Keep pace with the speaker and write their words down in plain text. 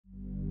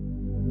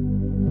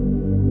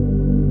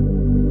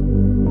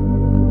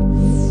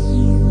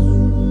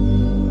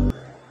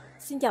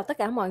chào tất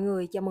cả mọi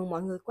người, chào mừng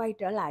mọi người quay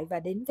trở lại và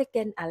đến với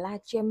kênh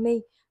LİCH.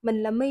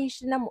 Mình là My,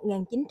 sinh năm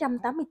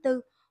 1984.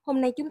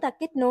 Hôm nay chúng ta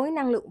kết nối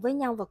năng lượng với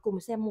nhau và cùng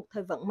xem một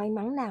thời vận may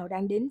mắn nào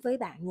đang đến với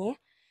bạn nhé.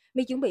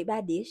 My chuẩn bị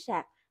 3 đĩa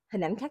sạc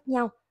hình ảnh khác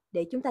nhau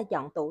để chúng ta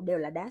chọn tụ đều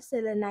là đá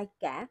selenite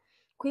cả.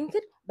 Khuyến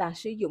khích bạn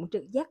sử dụng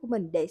trực giác của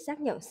mình để xác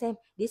nhận xem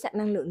đĩa sạc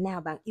năng lượng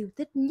nào bạn yêu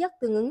thích nhất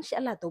tương ứng sẽ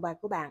là tụ bài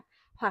của bạn.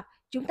 Hoặc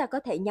chúng ta có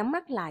thể nhắm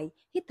mắt lại,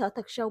 hít thở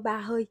thật sâu 3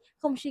 hơi,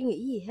 không suy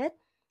nghĩ gì hết.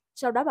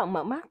 Sau đó bạn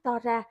mở mắt to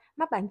ra,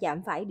 mắt bạn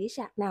chạm phải đĩa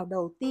sạc nào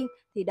đầu tiên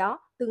thì đó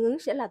tương ứng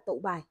sẽ là tụ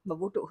bài mà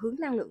vũ trụ hướng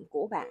năng lượng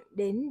của bạn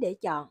đến để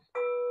chọn.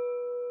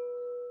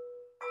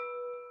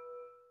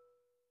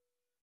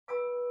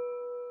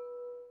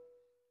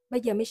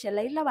 Bây giờ mình sẽ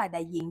lấy lá bài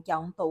đại diện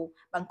chọn tụ.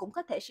 Bạn cũng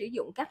có thể sử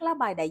dụng các lá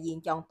bài đại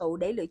diện chọn tụ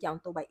để lựa chọn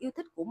tụ bài yêu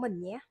thích của mình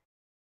nhé.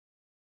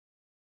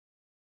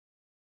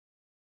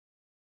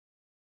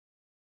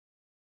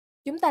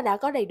 Chúng ta đã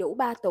có đầy đủ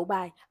 3 tụ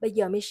bài, bây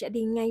giờ mình sẽ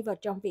đi ngay vào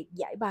trong việc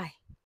giải bài.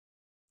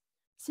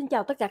 Xin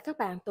chào tất cả các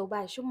bạn, tụ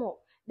bài số 1.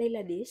 Đây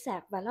là đĩa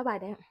sạc và lá bài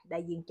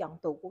đại diện chọn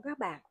tụ của các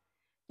bạn.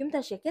 Chúng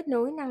ta sẽ kết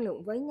nối năng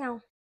lượng với nhau.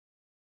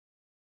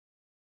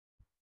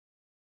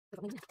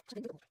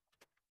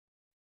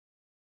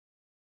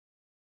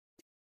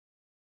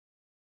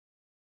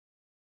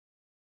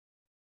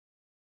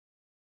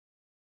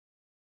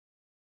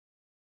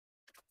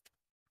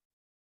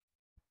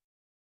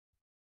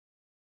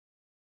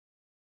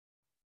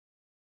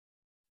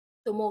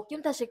 Tụ 1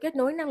 chúng ta sẽ kết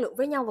nối năng lượng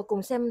với nhau và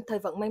cùng xem thời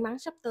vận may mắn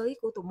sắp tới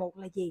của tụ 1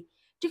 là gì.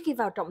 Trước khi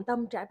vào trọng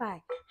tâm trải bài,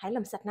 hãy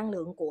làm sạch năng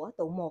lượng của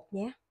tụ 1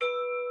 nhé.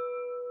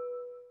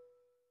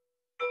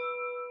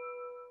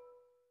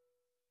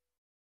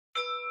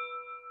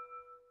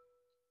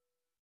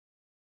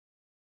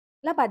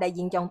 Lá bài đại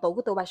diện chọn tụ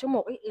của tụ bài số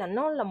 1 là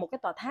nó là một cái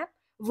tòa tháp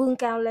vươn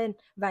cao lên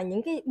và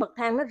những cái bậc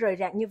thang nó rời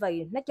rạc như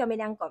vậy, nó cho mình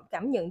đang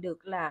cảm nhận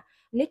được là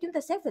nếu chúng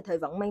ta xét về thời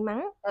vận may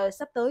mắn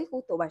sắp tới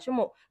của tụ bài số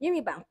 1, giống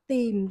như bạn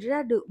tìm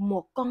ra được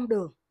một con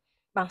đường,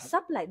 bạn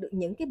sắp lại được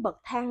những cái bậc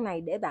thang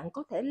này để bạn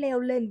có thể leo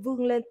lên,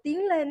 vươn lên,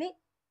 tiến lên ý,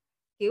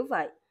 kiểu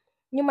vậy.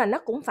 Nhưng mà nó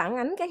cũng phản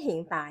ánh cái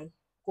hiện tại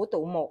của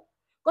tụ 1.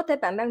 Có thể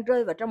bạn đang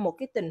rơi vào trong một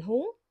cái tình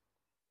huống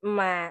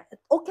mà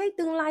ok,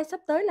 tương lai sắp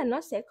tới là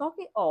nó sẽ có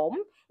cái ổn,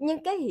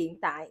 nhưng cái hiện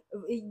tại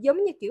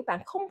giống như kiểu bạn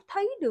không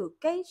thấy được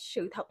cái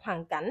sự thật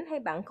hoàn cảnh, hay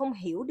bạn không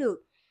hiểu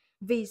được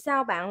vì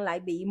sao bạn lại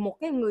bị một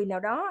cái người nào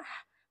đó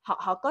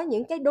họ có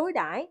những cái đối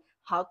đãi,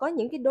 họ có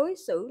những cái đối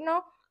xử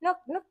nó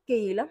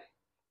kỳ lắm,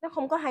 nó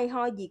không có hay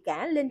ho gì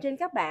cả lên trên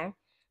các bạn.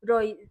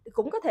 Rồi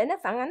cũng có thể nó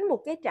phản ánh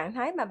một cái trạng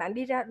thái mà bạn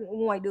đi ra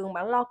ngoài đường,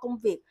 bạn lo công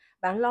việc,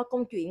 bạn lo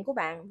công chuyện của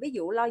bạn, ví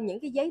dụ lo những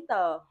cái giấy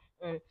tờ,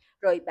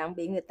 rồi bạn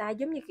bị người ta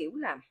giống như kiểu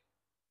là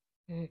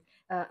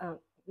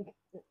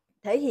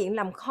thể hiện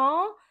làm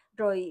khó,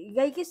 rồi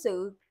gây cái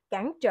sự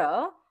cản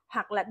trở,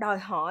 hoặc là đòi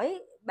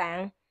hỏi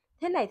bạn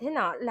thế này thế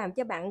nọ, làm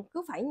cho bạn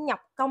cứ phải nhọc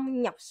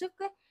công nhọc sức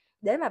ấy,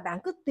 để mà bạn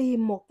cứ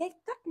tìm một cái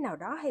cách nào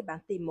đó, hay bạn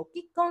tìm một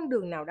cái con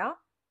đường nào đó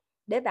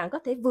để bạn có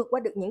thể vượt qua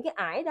được những cái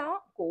ải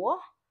đó của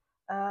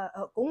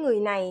người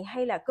này,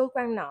 hay là cơ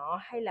quan nọ,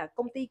 hay là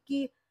công ty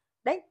kia.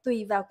 Đấy,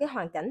 tùy vào cái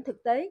hoàn cảnh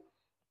thực tế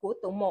của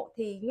tụ 1.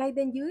 Thì ngay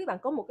bên dưới bạn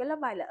có một cái lá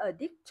bài là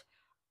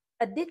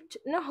addict.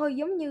 Nó hơi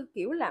giống như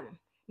kiểu là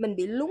mình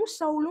bị lún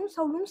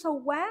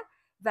sâu quá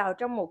vào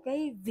trong một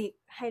cái việc,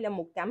 hay là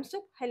một cảm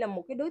xúc, hay là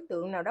một cái đối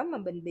tượng nào đó mà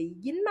mình bị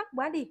dính mắc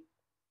quá đi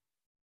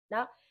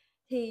đó.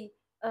 Thì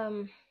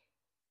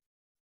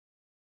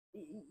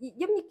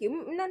giống như kiểu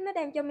nó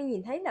đang cho mình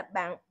nhìn thấy là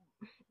bạn,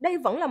 đây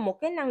vẫn là một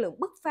cái năng lượng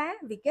bứt phá,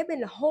 vì kế bên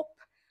là hope,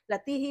 là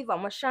tia hy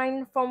vọng, mà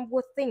shine from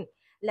within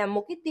là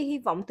một cái tia hy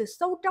vọng từ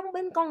sâu trong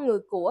bên con người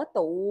của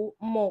tụ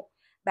 1.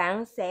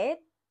 Bạn sẽ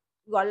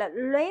gọi là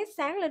lóe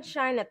sáng lên,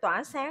 shine là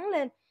tỏa sáng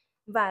lên,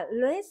 và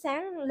lóe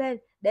sáng lên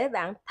để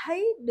bạn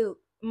thấy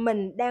được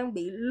mình đang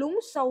bị lún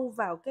sâu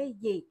vào cái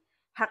gì,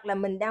 hoặc là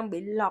mình đang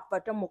bị lọt vào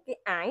trong một cái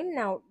ải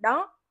nào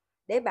đó,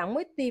 để bạn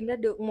mới tìm ra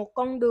được một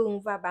con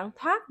đường và bạn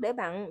thoát, để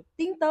bạn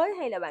tiến tới,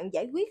 hay là bạn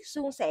giải quyết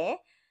suôn sẻ,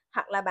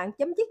 hoặc là bạn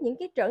chấm dứt những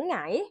cái trở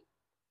ngại.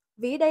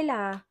 Vì đây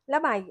là lá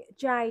bài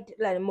child,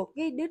 là một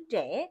cái đứa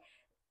trẻ,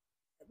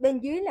 bên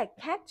dưới là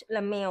cat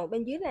là mèo,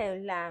 bên dưới này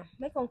là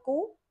mấy con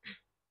cú.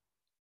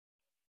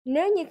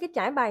 Nếu như cái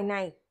trải bài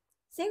này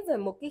xét về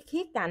một cái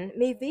khía cạnh,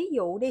 ví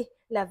dụ đi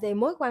là về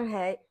mối quan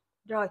hệ,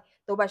 rồi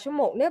tụ bài số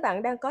 1, nếu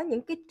bạn đang có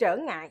những cái trở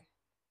ngại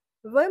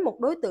với một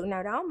đối tượng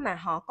nào đó mà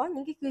họ có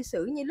những cái cư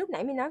xử như lúc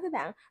nãy mình nói với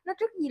bạn, nó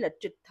rất như là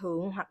trịch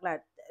thượng, hoặc là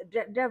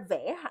ra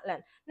vẻ, hoặc là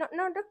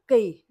nó rất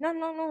kỳ, nó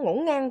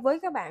ngổn ngang với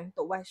các bạn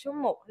tụ bài số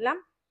 1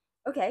 lắm.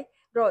 Ok,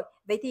 rồi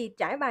vậy thì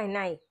trải bài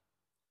này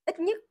ít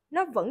nhất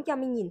nó vẫn cho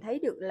mình nhìn thấy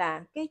được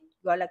là cái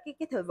gọi là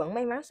cái thời vận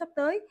may mắn sắp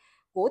tới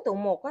của tụ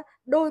 1 á,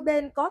 đôi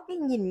bên có cái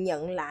nhìn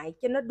nhận lại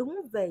cho nó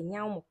đúng về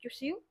nhau một chút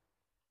xíu,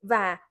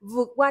 và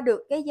vượt qua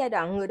được cái giai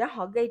đoạn người đó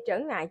họ gây trở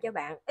ngại cho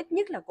bạn, ít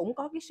nhất là cũng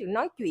có cái sự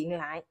nói chuyện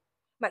lại.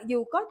 Mặc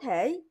dù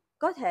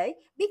có thể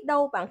biết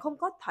đâu bạn không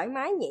có thoải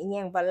mái, nhẹ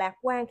nhàng và lạc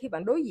quan khi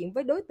bạn đối diện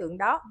với đối tượng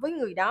đó, với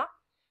người đó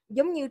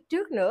giống như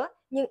trước nữa,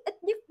 nhưng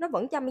ít nhất nó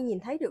vẫn cho mình nhìn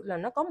thấy được là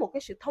nó có một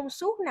cái sự thông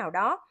suốt nào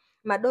đó,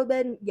 mà đôi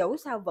bên dẫu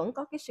sao vẫn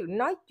có cái sự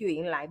nói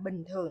chuyện lại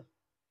bình thường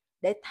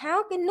để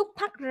tháo cái nút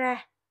thắt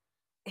ra,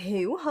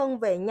 hiểu hơn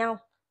về nhau,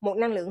 một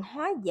năng lượng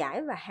hóa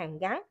giải và hàn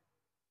gắn.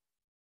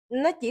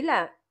 Nó chỉ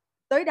là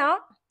tới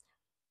đó,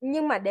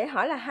 nhưng mà để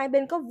hỏi là hai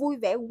bên có vui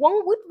vẻ quấn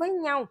quýt với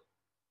nhau,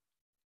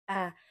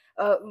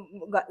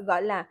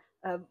 gọi là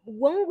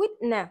quấn quýt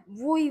nè,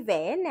 vui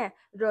vẻ nè,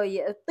 rồi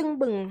tưng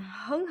bừng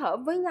hớn hở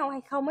với nhau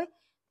hay không ấy,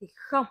 thì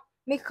không,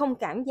 mi không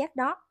cảm giác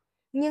đó.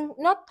 Nhưng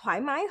nó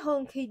thoải mái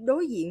hơn khi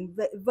đối diện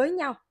với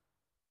nhau.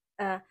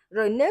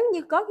 Rồi nếu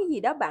như có cái gì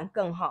đó bạn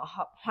cần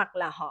họ hoặc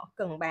là họ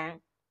cần bạn,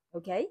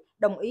 ok,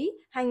 đồng ý,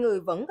 hai người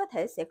vẫn có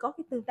thể sẽ có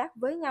cái tương tác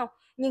với nhau.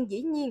 Nhưng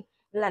dĩ nhiên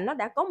là nó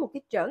đã có một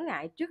cái trở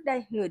ngại trước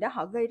đây, người đó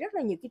họ gây rất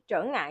là nhiều cái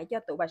trở ngại cho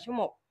tụi bà số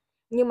 1.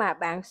 Nhưng mà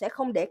bạn sẽ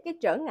không để cái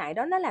trở ngại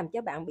đó nó làm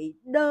cho bạn bị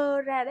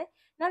đơ ra đấy,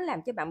 nó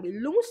làm cho bạn bị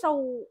lún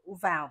sâu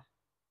vào,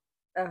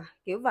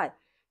 kiểu vậy,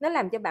 nó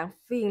làm cho bạn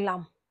phiền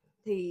lòng.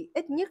 Thì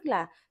ít nhất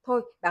là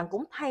thôi bạn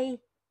cũng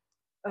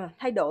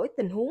thay đổi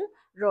tình huống,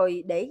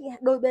 rồi để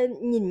đôi bên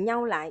nhìn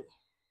nhau lại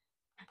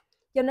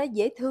cho nó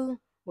dễ thương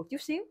một chút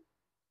xíu.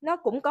 Nó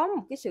cũng có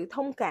một cái sự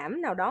thông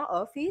cảm nào đó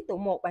ở phía tụ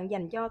 1 bạn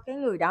dành cho cái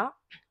người đó.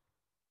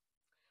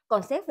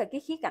 Còn xét về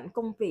cái khía cạnh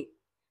công việc,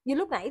 như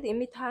lúc nãy thì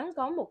mi thoáng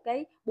có một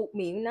cái buộc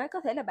miệng nói có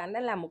thể là bạn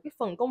đang làm một cái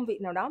phần công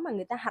việc nào đó mà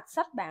người ta hạch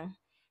sách bạn,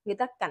 người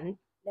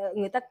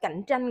ta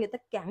cạnh tranh, người ta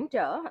cản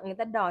trở, hoặc người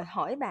ta đòi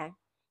hỏi bạn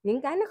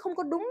những cái nó không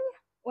có đúng.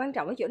 Quan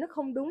trọng ở chỗ nó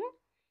không đúng,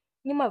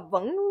 nhưng mà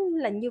vẫn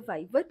là như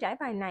vậy. Với trải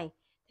bài này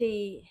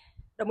thì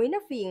đồng ý nó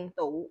phiền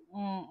tụ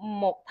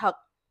 1 thật,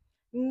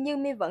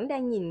 nhưng mi vẫn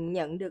đang nhìn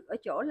nhận được ở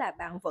chỗ là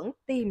bạn vẫn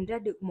tìm ra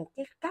được một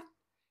cái cách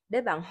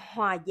để bạn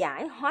hóa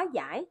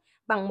giải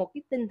bằng một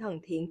cái tinh thần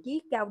thiện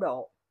chí cao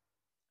độ,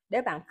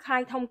 để bạn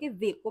khai thông cái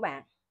việc của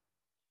bạn.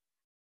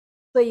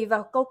 Tùy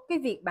vào cái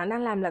việc bạn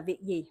đang làm là việc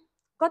gì,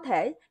 có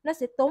thể nó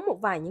sẽ tốn một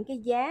vài những cái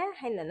giá,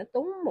 hay là nó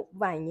tốn một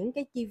vài những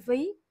cái chi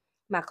phí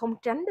mà không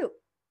tránh được,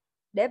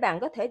 để bạn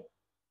có thể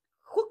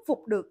khuất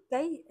phục được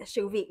cái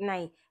sự việc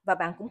này, và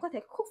bạn cũng có thể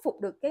khuất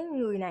phục được cái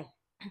người này.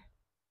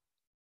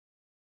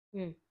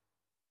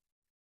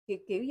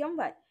 Kiểu giống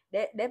vậy,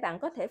 để bạn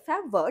có thể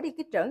phá vỡ đi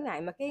cái trở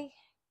ngại mà cái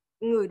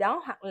người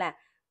đó, hoặc là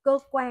cơ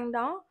quan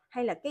đó,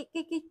 hay là cái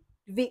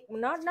việc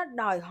nó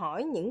đòi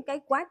hỏi những cái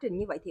quá trình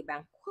như vậy, thì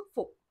bạn khuất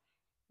phục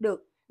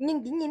được.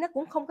 Nhưng dĩ nhiên nó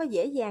cũng không có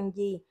dễ dàng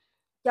gì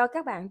cho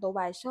các bạn tụ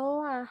bài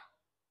số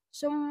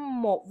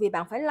 1, vì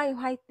bạn phải loay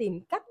hoay tìm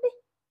cách đi.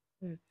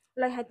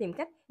 Loay hoay tìm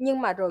cách,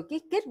 nhưng mà rồi cái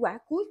kết quả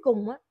cuối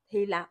cùng á,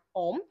 thì là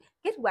ổn,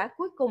 kết quả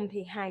cuối cùng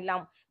thì hài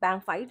lòng. Bạn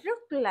phải rất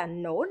là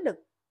nỗ lực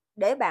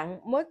để bạn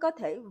mới có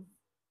thể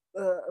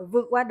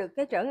vượt qua được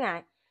cái trở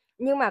ngại.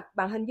 Nhưng mà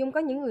bạn hình dung có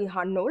những người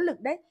họ nỗ lực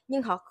đấy,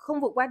 nhưng họ không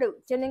vượt qua được.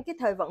 Cho nên cái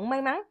thời vận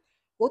may mắn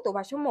của tụ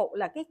bài số 1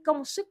 là cái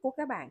công sức của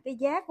các bạn, cái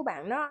giá của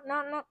bạn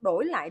nó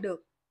đổi lại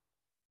được.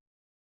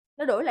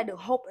 Nó đổi lại được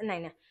hope này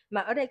nè.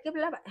 Mà ở đây cái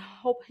lá bài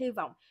hope, hy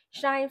vọng,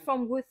 shine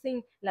from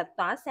within là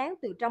tỏa sáng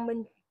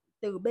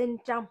từ bên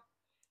trong,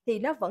 thì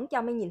nó vẫn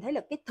cho mình nhìn thấy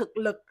là cái thực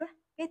lực,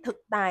 cái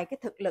thực tài, cái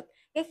thực lực,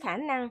 cái khả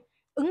năng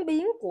ứng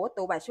biến của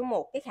tụ bài số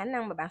 1, cái khả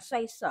năng mà bạn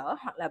xoay sở,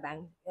 hoặc là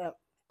bạn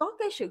có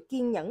cái sự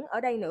kiên nhẫn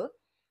ở đây nữa.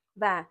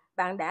 Và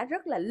bạn đã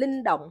rất là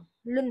linh động,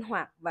 linh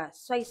hoạt và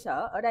xoay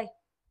sở ở đây,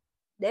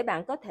 để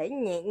bạn có thể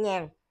nhẹ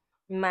nhàng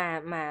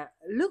mà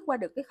lướt qua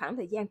được cái khoảng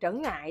thời gian trở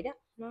ngại đó.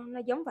 Nó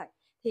giống vậy.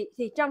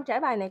 Thì trong trải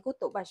bài này của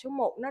tụ bài số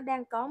 1, nó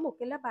đang có một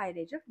cái lá bài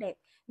này rất đẹp.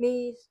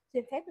 Mi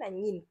xin phép là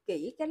nhìn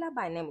kỹ cái lá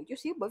bài này một chút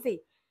xíu, bởi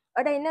vì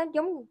ở đây nó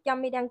giống cho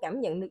mi đang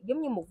cảm nhận được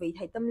giống như một vị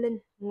thầy tâm linh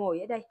ngồi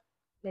ở đây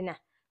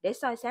nè, để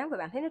soi sáng. Và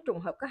bạn thấy nó trùng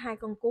hợp có 2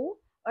 con cú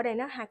ở đây,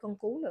 nó 2 con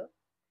cú nữa.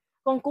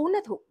 Con cú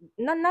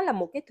nó là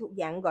một cái thuộc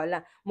dạng, gọi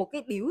là một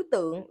cái biểu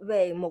tượng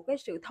về một cái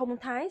sự thông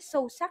thái,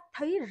 sâu sắc,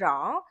 thấy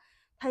rõ,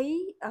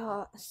 thấy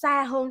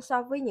xa hơn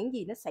so với những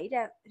gì nó xảy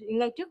ra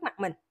ngay trước mặt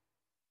mình.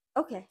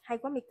 Ok, hay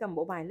quá. Mi cầm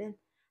bộ bài lên,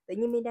 tự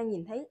nhiên mi đang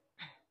nhìn thấy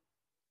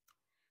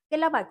cái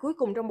lá bài cuối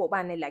cùng trong bộ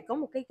bài này lại có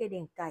một cái cây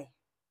đèn cày.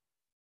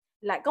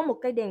 Lại có một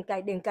cây đèn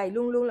cày. Đèn cày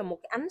luôn luôn là một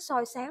cái ánh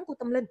soi sáng của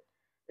tâm linh,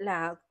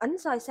 là ánh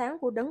soi sáng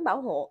của đấng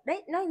bảo hộ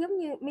đấy. Nó giống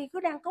như mi cứ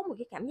đang có một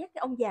cái cảm giác cái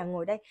ông già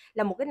ngồi đây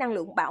là một cái năng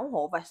lượng bảo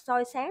hộ và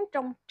soi sáng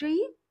trong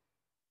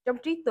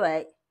trí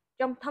tuệ,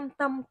 trong thâm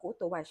tâm của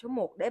tụ bài số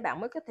 1, để bạn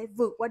mới có thể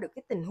vượt qua được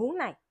cái tình huống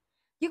này.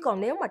 Chứ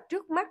còn nếu mà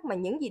trước mắt mà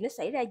những gì nó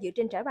xảy ra dựa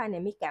trên trải bài này,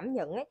 mi cảm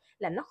nhận ấy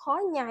là nó khó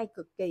nhai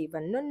cực kỳ, và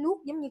nó nuốt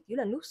giống như kiểu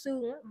là nuốt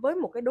xương ấy, với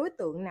một cái đối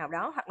tượng nào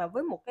đó, hoặc là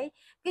với một cái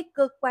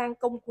cơ quan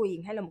công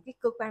quyền, hay là một cái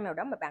cơ quan nào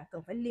đó mà bạn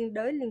cần phải liên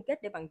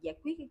kết để bạn giải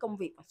quyết cái công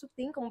việc và xúc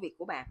tiến công việc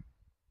của bạn.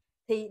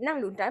 Thì năng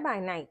lượng trải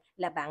bài này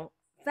là bạn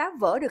phá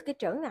vỡ được cái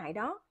trở ngại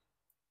đó,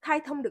 khai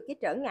thông được cái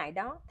trở ngại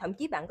đó, thậm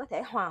chí bạn có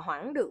thể hòa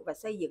hoãn được và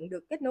xây dựng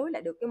được, kết nối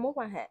lại được cái mối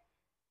quan hệ.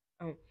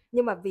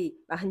 Nhưng mà vì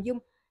bạn hình dung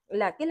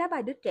là cái lá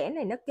bài đứa trẻ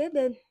này nó kế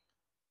bên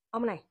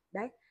ông này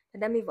đấy, thành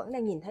ra mi vẫn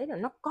đang nhìn thấy là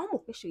nó có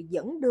một cái sự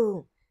dẫn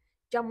đường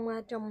trong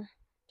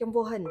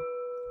vô hình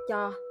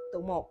cho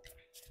tụ 1.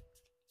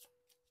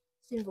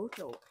 Xin vũ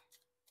trụ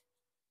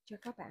cho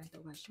các bạn tụ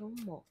bài số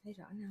 1 thấy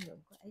rõ năng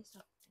lượng của ấy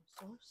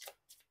số.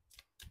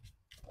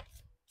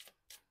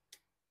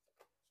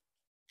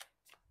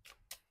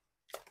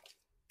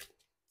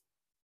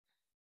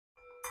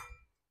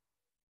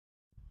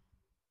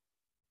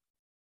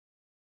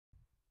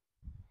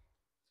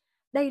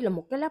 Đây là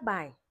một cái lá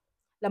bài,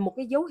 là một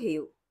cái dấu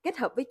hiệu kết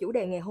hợp với chủ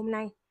đề ngày hôm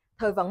nay,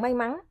 thời vận may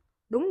mắn,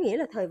 đúng nghĩa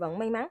là thời vận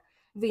may mắn,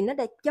 vì nó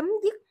đã chấm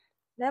dứt,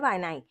 lá bài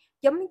này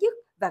chấm dứt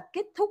và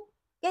kết thúc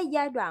cái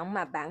giai đoạn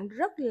mà bạn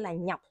rất là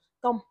nhọc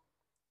công,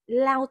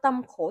 lao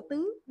tâm khổ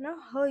tứ, nó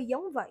hơi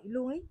giống vậy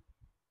luôn ấy.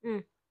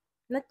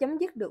 Nó chấm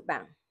dứt được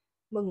bạn,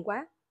 mừng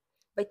quá.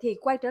 Vậy thì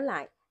quay trở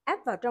lại,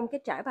 áp vào trong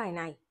cái trải bài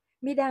này,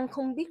 Mi đang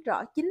không biết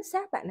rõ chính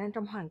xác bạn đang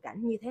trong hoàn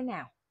cảnh như thế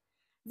nào.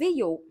 Ví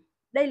dụ,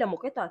 đây là một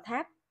cái tòa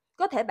tháp,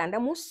 có thể bạn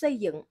đang muốn xây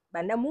dựng,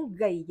 bạn đang muốn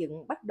gầy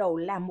dựng, bắt đầu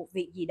làm một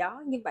việc gì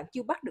đó nhưng bạn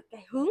chưa bắt được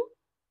cái hướng.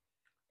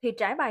 Thì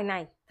trải bài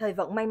này, thời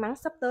vận may mắn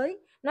sắp tới,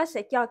 nó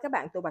sẽ cho các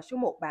bạn tụ bài số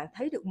 1 bạn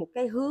thấy được một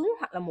cái hướng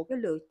hoặc là một cái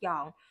lựa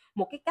chọn,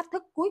 một cái cách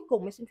thức cuối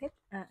cùng. Mình xin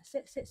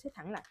phép sẽ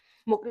thẳng lại,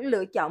 một cái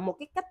lựa chọn, một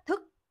cái cách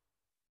thức,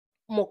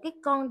 một cái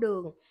con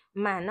đường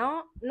mà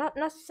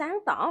nó sáng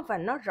tỏ và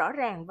nó rõ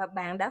ràng, và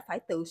bạn đã phải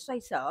tự xoay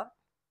sở.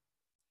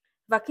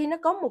 Và khi nó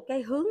có một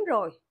cái hướng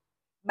rồi,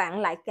 bạn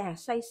lại càng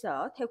xoay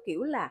sở theo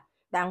kiểu là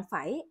bạn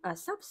phải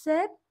sắp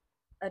xếp,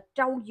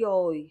 trau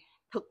dồi,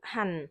 thực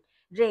hành,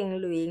 rèn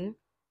luyện,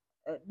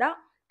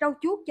 đó, trau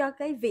chuốt cho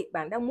cái việc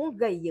bạn đang muốn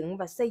gầy dựng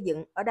và xây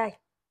dựng ở đây.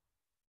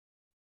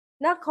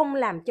 Nó không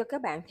làm cho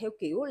các bạn theo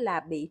kiểu là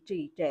bị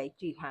trì trệ,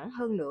 trì hoãn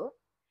hơn nữa.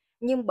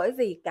 Nhưng bởi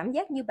vì cảm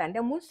giác như bạn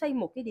đang muốn xây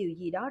một cái điều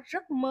gì đó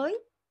rất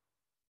mới.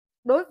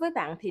 Đối với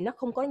bạn thì nó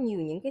không có nhiều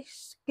những cái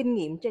kinh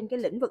nghiệm trên cái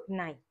lĩnh vực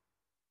này.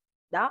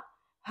 Đó,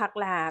 hoặc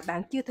là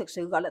bạn chưa thực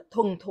sự gọi là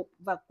thuần thục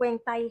và quen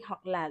tay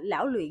hoặc là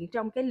lão luyện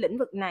trong cái lĩnh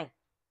vực này.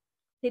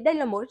 Thì đây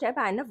là một cái trải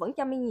bài nó vẫn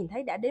cho mình nhìn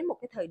thấy đã đến một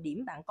cái thời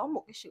điểm bạn có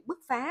một cái sự bứt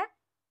phá.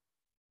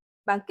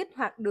 Bạn kích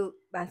hoạt được,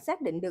 bạn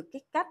xác định được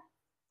cái cách,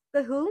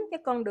 cái hướng, cái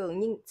con đường,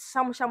 nhưng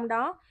song song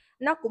đó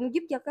nó cũng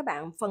giúp cho các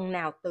bạn phần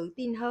nào tự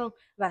tin hơn,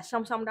 và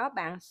song song đó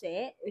bạn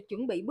sẽ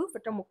chuẩn bị bước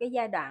vào trong một cái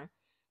giai đoạn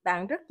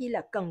bạn rất chi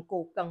là cần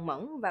cù, cần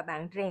mẫn, và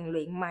bạn rèn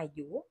luyện mài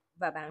dũa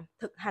và bạn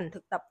thực hành,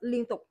 thực tập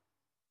liên tục.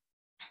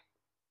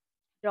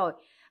 Rồi,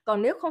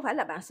 còn nếu không phải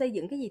là bạn xây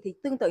dựng cái gì thì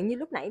tương tự như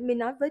lúc nãy mình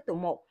nói với tụ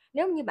 1,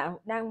 nếu như bạn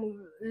đang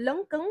lấn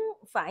cấn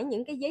phải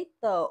những cái giấy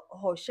tờ,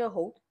 hồ sơ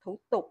thủ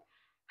tục,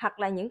 hoặc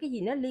là những cái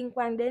gì nó liên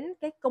quan đến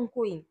cái công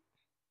quyền,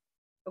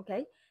 ok,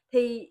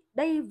 thì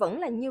đây vẫn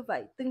là như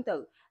vậy. Tương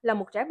tự là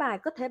một trải bài,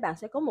 có thể bạn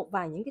sẽ có một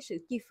vài những cái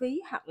sự chi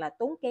phí hoặc là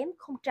tốn kém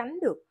không tránh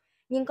được,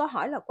 nhưng có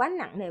hỏi là quá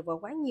nặng nề và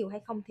quá nhiều hay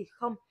không thì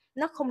không,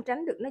 nó không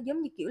tránh được. Nó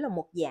giống như kiểu là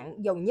một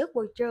dạng dầu nhớt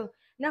bôi trơn,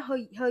 nó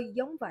hơi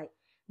giống vậy,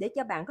 để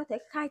cho bạn có thể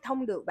khai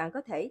thông được, bạn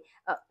có thể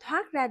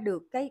thoát ra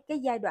được cái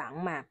giai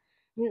đoạn mà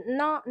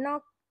nó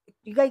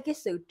gây cái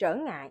sự trở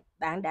ngại.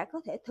 Bạn đã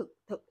có thể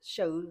thực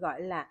sự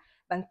gọi là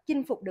bạn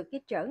chinh phục được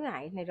cái trở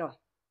ngại này rồi.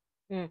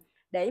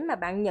 Để mà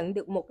bạn nhận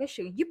được một cái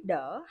sự giúp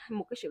đỡ,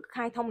 một cái sự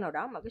khai thông nào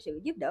đó, mà cái sự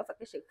giúp đỡ và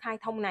cái sự khai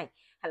thông này,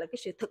 hay là cái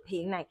sự thực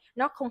hiện này,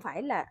 nó không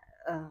phải là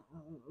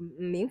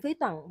miễn phí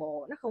toàn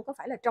bộ, nó không có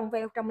phải là trong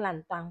veo trong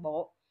lành toàn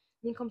bộ,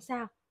 nhưng không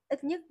sao,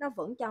 ít nhất nó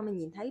vẫn cho mình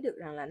nhìn thấy được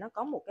rằng là nó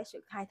có một cái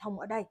sự khai thông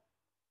ở đây.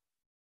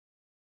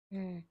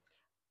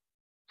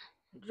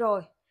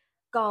 Rồi,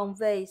 còn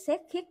về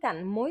xét khía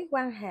cạnh mối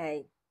quan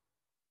hệ,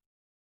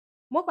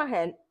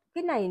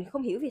 cái này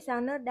không hiểu vì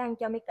sao nó đang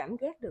cho mình cảm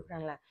giác được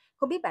rằng là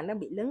không biết bạn đang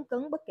bị lấn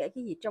cấn bất kể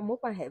cái gì trong mối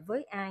quan hệ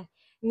với ai,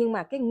 nhưng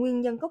mà cái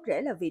nguyên nhân gốc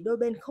rễ là vì đôi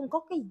bên không có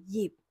cái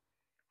dịp,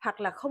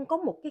 hoặc là không có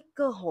một cái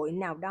cơ hội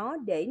nào đó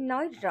để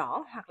nói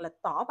rõ, hoặc là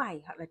tỏ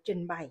bày, hoặc là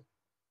trình bày.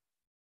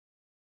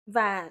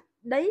 Và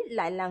đấy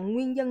lại là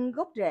nguyên nhân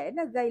gốc rễ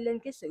nó gây lên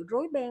cái sự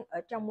rối beng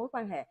ở trong mối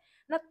quan hệ.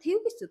 Nó thiếu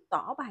cái sự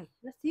tỏ bày,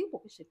 nó thiếu một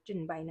cái sự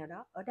trình bày nào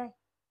đó ở đây.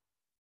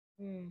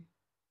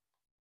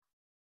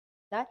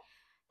 Đấy,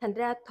 thành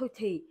ra thôi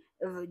thì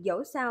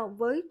dẫu sao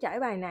với trải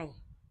bài này,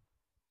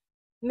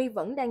 My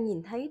vẫn đang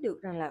nhìn thấy được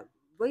rằng là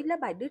với lá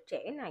bài đứa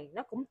trẻ này,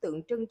 nó cũng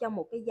tượng trưng cho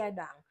một cái giai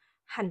đoạn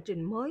hành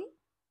trình mới.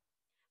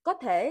 Có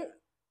thể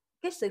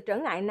cái sự trở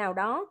ngại nào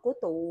đó của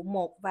tụ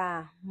 1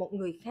 và một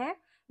người khác,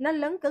 nó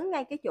lấn cấn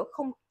ngay cái chỗ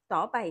không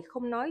tỏ bày,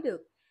 không nói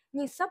được,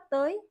 nhưng sắp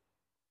tới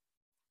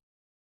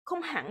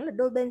không hẳn là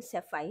đôi bên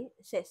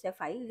sẽ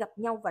phải gặp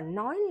nhau và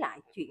nói lại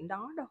chuyện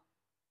đó đâu.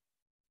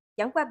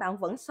 Chẳng qua bạn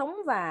vẫn sống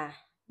và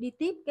đi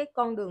tiếp cái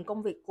con đường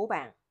công việc của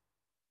bạn,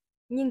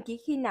 nhưng chỉ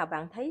khi nào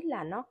bạn thấy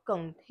là nó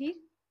cần thiết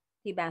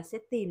thì bạn sẽ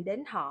tìm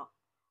đến họ,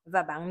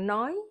 và bạn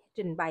nói,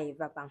 trình bày,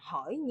 và bạn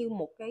hỏi như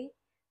một cái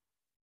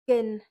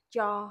kênh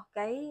cho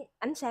cái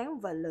ánh sáng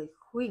và lời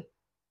khuyên.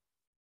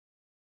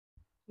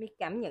 Mi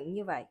cảm nhận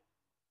như vậy.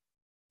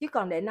 Chứ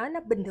còn để nói nó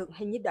bình thường,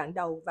 hình như đoạn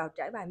đầu vào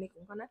trải bài Mi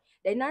cũng có nói,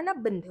 để nói nó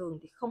bình thường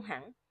thì không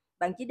hẳn.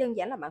 Bạn chỉ đơn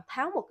giản là bạn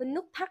tháo một cái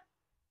nút thắt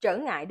trở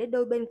ngại để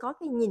đôi bên có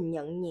cái nhìn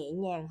nhận nhẹ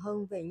nhàng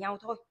hơn về nhau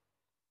thôi.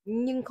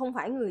 Nhưng không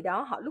phải người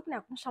đó họ lúc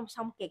nào cũng song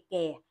song kè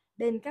kè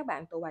bên các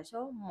bạn tụ bài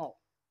số 1.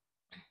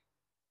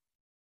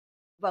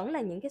 Vẫn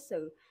là những cái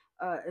sự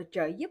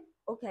trợ giúp,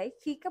 ok,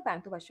 khi các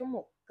bạn tụ bài số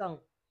 1 cần.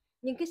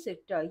 Nhưng cái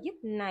sự trợ giúp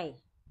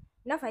này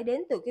nó phải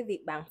đến từ cái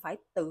việc bạn phải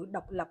tự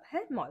độc lập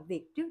hết mọi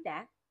việc trước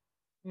đã.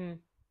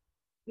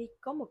 Đi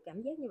có một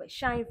cảm giác như vậy.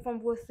 Shine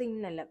from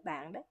within này là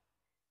bạn đấy.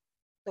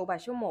 Tụ bài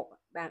số 1,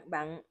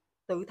 bạn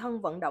tự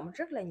thân vận động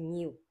rất là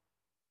nhiều.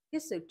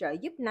 cái sự trợ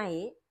giúp này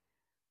ấy,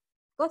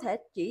 có thể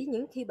chỉ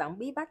những khi bạn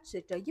bí bách. Sự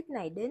trợ giúp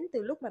này đến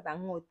từ lúc mà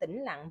bạn ngồi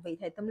tĩnh lặng, vị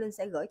thầy tâm linh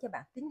sẽ gửi cho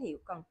bạn tín hiệu.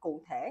 Còn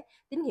cụ thể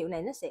tín hiệu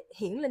này nó sẽ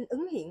hiển linh,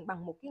 ứng hiện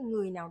bằng một cái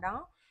người nào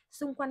đó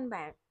xung quanh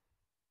bạn.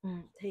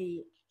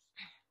 Thì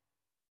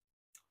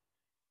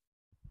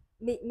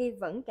mi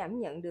vẫn cảm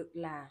nhận được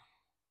là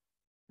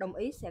đồng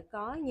ý sẽ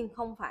có, nhưng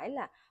không phải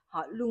là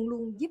họ luôn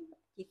luôn giúp.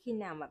 Chỉ khi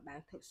nào mà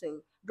bạn thực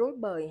sự rối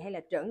bời hay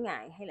là trở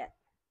ngại hay là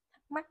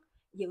thắc mắc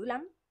dữ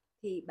lắm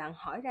thì bạn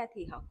hỏi ra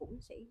thì họ cũng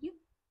sẽ giúp.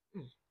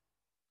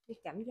 Cái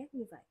cảm giác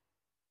như vậy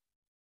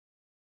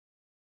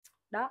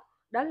đó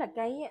là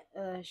cái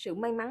sự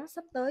may mắn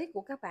sắp tới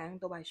của các bạn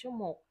tụ bài số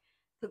 1.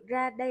 Thực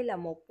ra đây là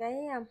một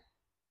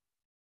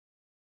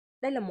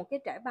cái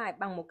trải bài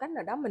bằng một cách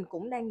nào đó mình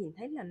cũng đang nhìn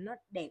thấy là nó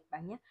đẹp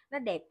bạn nhé. Nó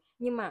đẹp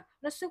nhưng mà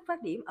nó xuất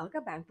phát điểm ở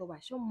các bạn tụ bài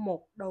số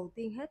 1 đầu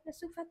tiên hết. Nó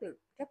xuất phát từ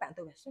các bạn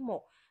tụ bài số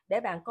 1 để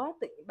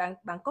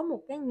bạn có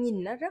một cái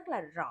nhìn nó rất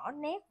là rõ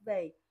nét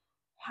về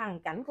hoàn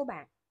cảnh của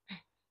bạn.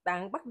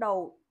 Bạn bắt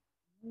đầu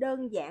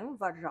đơn giản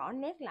và rõ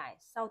nét lại,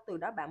 sau từ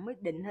đó bạn mới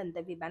định hình.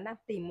 Tại vì bạn đang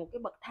tìm một cái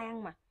bậc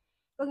thang mà,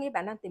 có nghĩa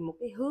bạn đang tìm một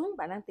cái hướng,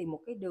 bạn đang tìm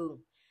một cái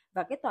đường.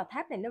 Và cái tòa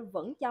tháp này nó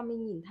vẫn cho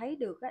mình nhìn thấy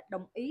được,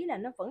 đồng ý là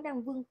nó vẫn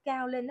đang vươn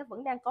cao lên, nó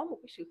vẫn đang có một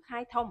cái sự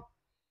khai thông,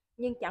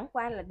 nhưng chẳng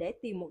qua là để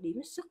tìm một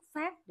điểm xuất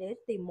phát, để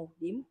tìm một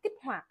điểm kích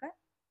hoạt á.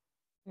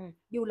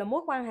 Dù là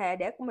mối quan hệ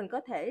để mình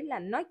có thể là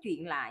nói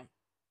chuyện lại,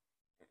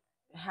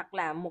 hoặc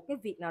là một cái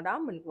việc nào đó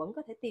mình vẫn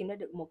có thể tìm ra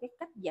được một cái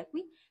cách giải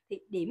quyết.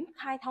 Thì điểm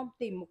khai thông,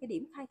 tìm một cái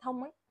điểm khai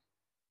thông ấy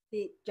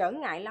thì trở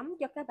ngại lắm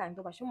cho các bạn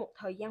tụ bài số 1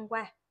 thời gian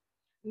qua.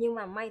 Nhưng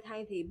mà may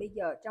thay thì bây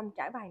giờ trong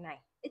trải bài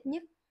này, ít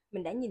nhất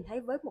mình đã nhìn thấy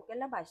với một cái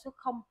lá bài số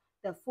 0,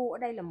 The Fool ở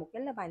đây là một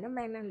cái lá bài nó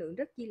mang năng lượng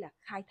rất chi là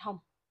khai thông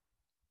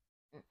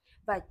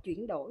và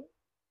chuyển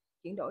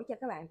đổi cho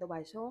các bạn tụ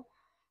bài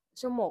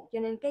số 1. Cho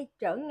nên cái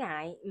trở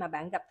ngại mà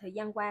bạn gặp thời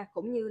gian qua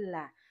cũng như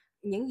là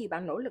những gì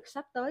bạn nỗ lực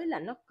sắp tới là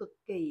nó cực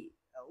kỳ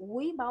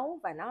quý báu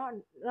và nó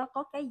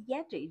có cái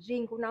giá trị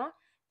riêng của nó.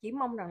 Chỉ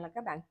mong rằng là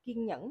các bạn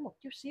kiên nhẫn một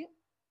chút xíu.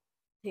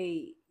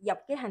 Thì dọc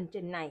cái hành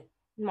trình này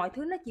mọi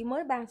thứ nó chỉ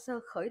mới ban sơ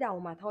khởi đầu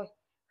mà thôi,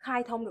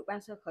 khai thông được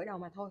ban sơ khởi đầu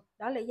mà thôi.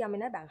 Đó là lý do mình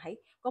nói bạn hãy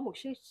có một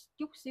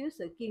chút xíu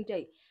sự kiên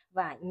trì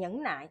và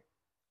nhẫn nại,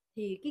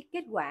 thì cái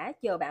kết quả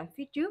chờ bạn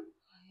phía trước.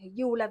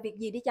 Dù là việc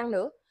gì đi chăng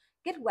nữa,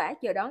 kết quả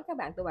chờ đón các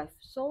bạn từ bài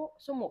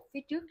số 1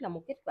 phía trước là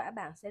một kết quả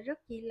bạn sẽ rất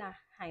chi là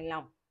hài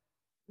lòng.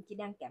 Chị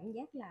đang cảm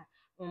giác là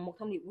một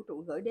thông điệp vũ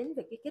trụ gửi đến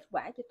về cái kết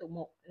quả cho tụ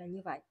 1 là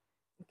như vậy.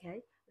 Ok,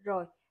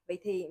 rồi. Vậy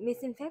thì mi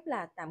xin phép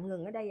là tạm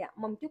ngừng ở đây ạ.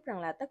 Mong chúc rằng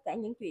là tất cả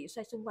những chuyện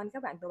xoay xung quanh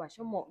các bạn tụ bài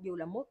số 1, dù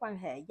là mối quan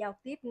hệ, giao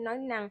tiếp, nói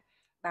năng,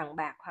 bàn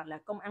bạc hoặc là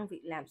công ăn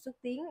việc làm, xúc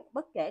tiến,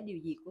 bất kể điều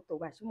gì của tụ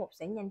bài số 1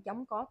 sẽ nhanh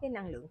chóng có cái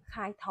năng lượng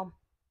khai thông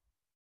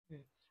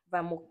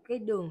và một cái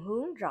đường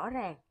hướng rõ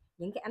ràng,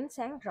 những cái ánh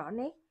sáng rõ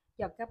nét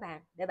cho các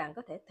bạn để bạn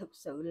có thể thực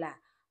sự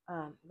là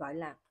gọi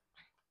là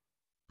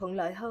thuận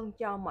lợi hơn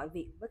cho mọi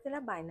việc với cái lá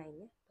bài này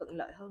nhé. Thuận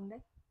lợi hơn đấy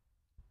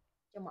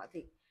cho mọi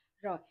việc.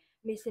 Rồi,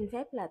 mi xin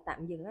phép là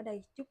tạm dừng ở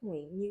đây. Chúc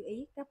nguyện như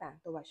ý các bạn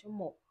tụ bài số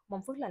 1.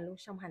 Mong phước lành luôn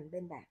song hành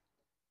bên bạn.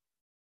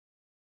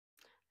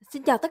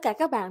 Xin chào tất cả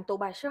các bạn tụ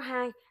bài số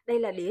 2. Đây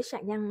là đĩa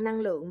sạc nhân năng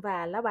lượng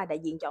và lá bài đại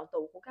diện chọn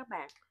tụ của các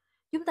bạn.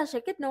 Chúng ta sẽ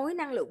kết nối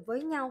năng lượng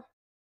với nhau.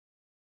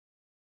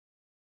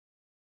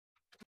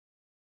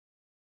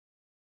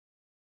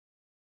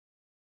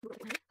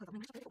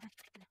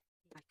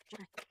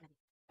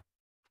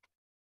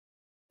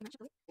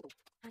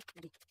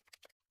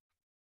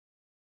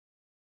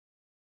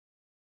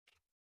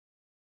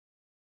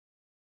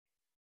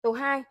 Tụ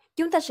 2,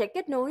 chúng ta sẽ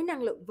kết nối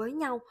năng lượng với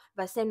nhau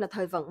và xem là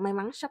thời vận may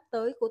mắn sắp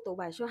tới của tụ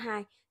bài số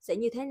 2 sẽ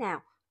như thế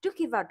nào. Trước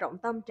khi vào trọng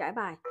tâm trải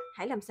bài,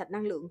 hãy làm sạch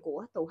năng lượng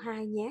của tụ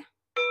 2 nhé.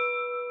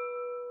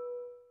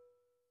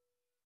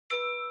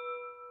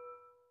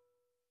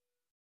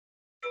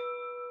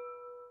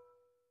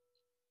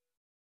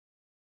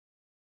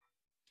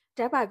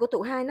 Trải bài của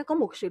tụ 2 nó có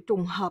một sự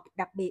trùng hợp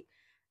đặc biệt.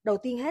 Đầu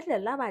tiên hết là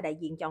lá bài đại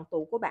diện chọn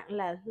tụ của bạn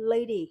là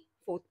Lady,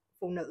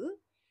 phụ nữ.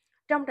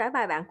 Trong trải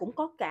bài bạn cũng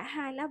có cả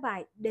hai lá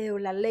bài đều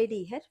là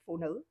Lady hết, phụ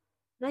nữ.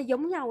 Nó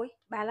giống nhau ấy,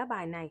 ba lá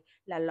bài này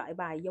là loại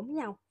bài giống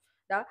nhau.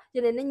 Đó,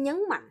 cho nên nó nhấn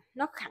mạnh,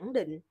 nó khẳng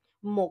định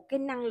một cái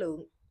năng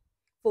lượng.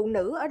 Phụ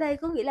nữ ở đây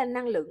có nghĩa là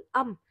năng lượng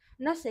âm,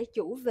 nó sẽ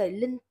chủ về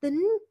linh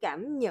tính,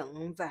 cảm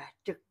nhận và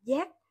trực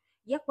giác,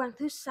 giác quan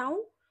thứ 6,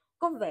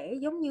 có vẻ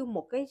giống như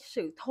một cái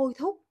sự thôi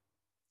thúc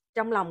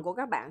trong lòng của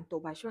các bạn tụ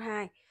bài số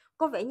 2.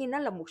 Có vẻ như nó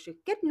là một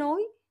sự kết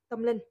nối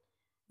tâm linh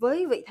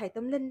với vị thầy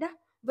tâm linh đó,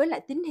 với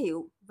lại tín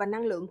hiệu và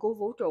năng lượng của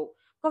vũ trụ.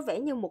 Có vẻ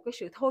như một cái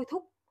sự thôi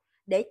thúc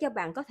để cho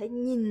bạn có thể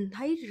nhìn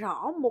thấy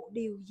rõ một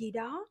điều gì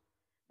đó,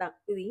 bạn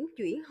uyển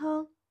chuyển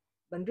hơn,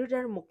 bạn đưa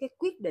ra một cái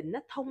quyết định nó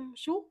thông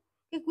suốt.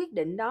 Cái quyết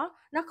định đó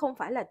nó không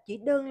phải là chỉ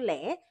đơn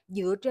lẻ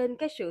dựa trên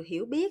cái sự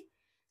hiểu biết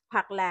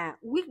hoặc là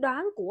quyết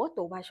đoán của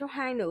tụ bài số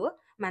 2 nữa,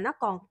 mà nó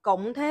còn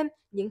cộng thêm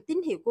những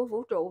tín hiệu của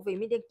vũ trụ. Vì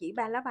mình đang chỉ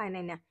ba lá bài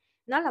này nè,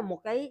 nó là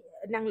một cái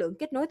năng lượng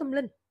kết nối tâm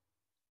linh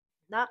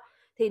đó,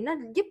 thì nó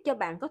giúp cho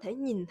bạn có thể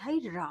nhìn thấy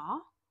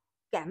rõ,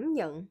 cảm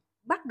nhận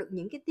bắt được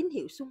những cái tín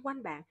hiệu xung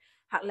quanh bạn,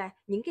 hoặc là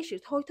những cái sự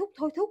thôi thúc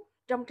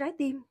trong trái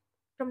tim,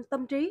 trong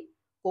tâm trí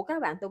của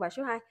các bạn tụ bài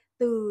số 2.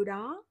 Từ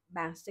đó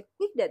bạn sẽ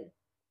quyết định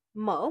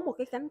mở một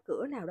cái cánh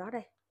cửa nào đó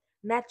đây.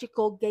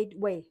 Magical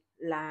Gateway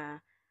là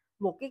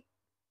một cái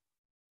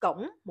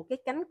cổng, một cái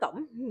cánh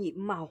cổng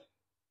nhiệm màu.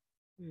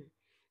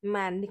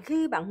 Mà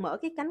khi bạn mở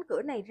cái cánh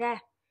cửa này ra,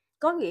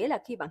 có nghĩa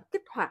là khi bạn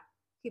kích hoạt,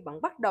 khi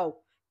bạn bắt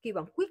đầu, khi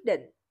bạn quyết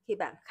định, khi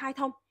bạn khai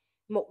thông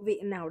một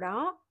việc nào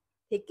đó,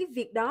 thì cái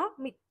việc đó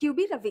mình chưa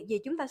biết là việc gì,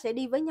 chúng ta sẽ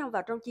đi với nhau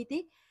vào trong chi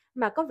tiết.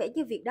 Mà có vẻ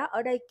như việc đó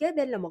ở đây kế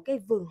bên là một cái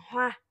vườn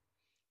hoa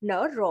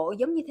nở rộ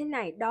giống như thế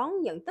này,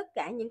 đón nhận tất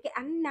cả những cái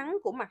ánh nắng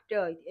của mặt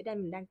trời. Thì ở đây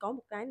mình đang có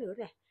một cái nữa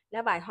nè,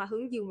 lá bài hoa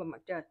hướng dương và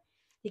mặt trời.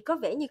 Thì có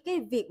vẻ như cái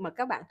việc mà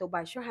các bạn tụ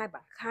bài số 2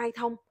 bạn khai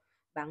thông,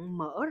 bạn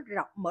mở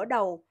rộng, mở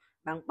đầu,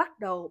 bạn bắt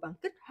đầu, bạn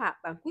kích hoạt,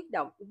 bạn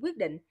quyết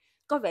định,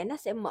 có vẻ nó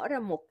sẽ mở ra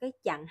một cái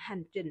chặng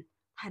hành trình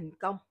thành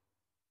công,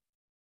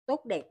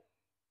 tốt đẹp,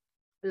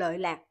 lợi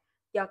lạc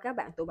cho các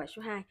bạn tụ bài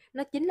số 2.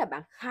 Nó chính là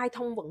bạn khai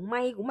thông vận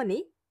may của mình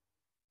ý.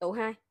 Tụ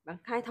 2, bạn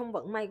khai thông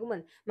vận may của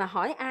mình. Mà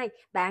hỏi ai?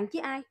 Bạn chứ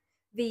ai?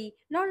 Vì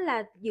nó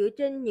là dựa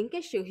trên những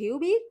cái sự hiểu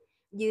biết,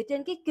 dựa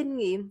trên cái kinh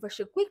nghiệm và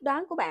sự quyết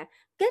đoán của bạn,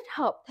 kết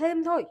hợp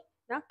thêm thôi.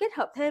 Đó, kết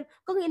hợp thêm,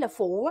 có nghĩa là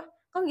phụ á,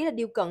 có nghĩa là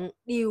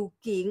điều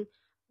kiện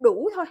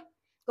đủ thôi.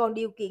 Còn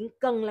điều kiện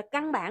cần là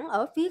căn bản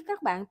ở phía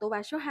các bạn tụ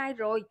bài số 2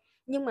 rồi.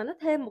 Nhưng mà nó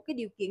thêm một cái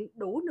điều kiện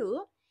đủ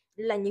nữa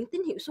là những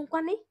tín hiệu xung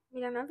quanh ấy.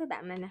 Mình đang nói với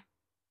bạn này nè.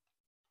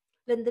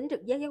 Linh tính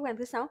trực giác giác quan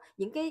thứ 6,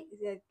 những cái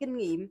kinh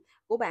nghiệm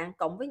của bạn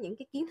cộng với những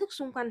cái kiến thức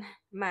xung quanh,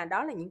 mà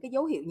đó là những cái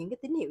dấu hiệu, những cái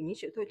tín hiệu, những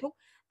sự thôi thúc,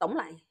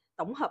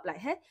 tổng hợp lại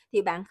hết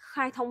thì bạn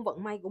khai thông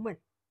vận may của mình.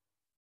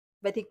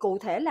 Vậy thì cụ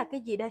thể là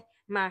cái gì đây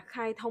mà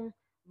khai thông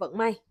vận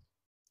may?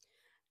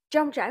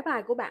 Trong trải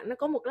bài của bạn nó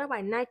có một lá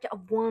bài Knight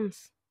of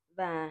Wands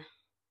và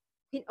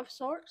Queen of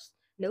Swords,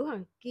 nữ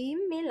hoàng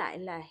kiếm, mới lại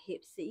là hiệp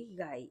sĩ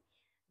gậy.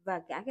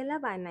 Và cả cái lá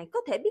bài này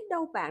có thể biết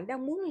đâu bạn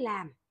đang muốn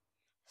làm,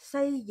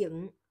 xây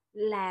dựng,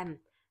 làm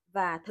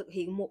và thực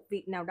hiện một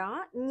việc nào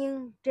đó,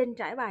 nhưng trên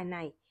trải bài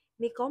này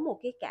mi có một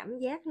cái cảm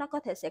giác nó có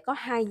thể sẽ có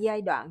 2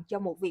 giai đoạn cho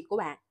một việc của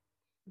bạn.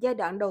 Giai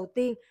đoạn đầu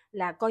tiên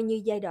là coi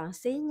như giai đoạn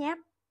xé nháp,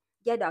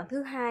 giai đoạn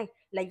thứ hai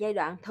là giai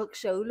đoạn thực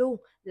sự luôn,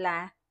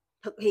 là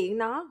thực hiện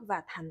nó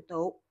và thành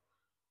tựu.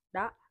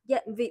 Đó,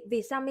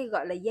 vì sao mi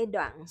gọi là giai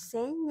đoạn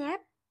xé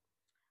nháp?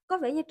 Có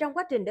vẻ như trong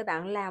quá trình để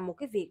bạn làm một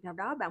cái việc nào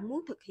đó, bạn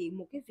muốn thực hiện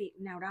một cái việc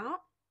nào đó,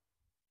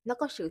 nó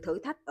có sự thử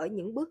thách ở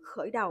những bước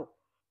khởi đầu.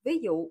 Ví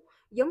dụ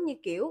giống như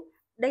kiểu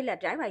đây là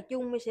trải bài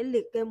chung, mình sẽ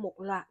liệt kê một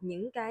loạt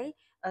những cái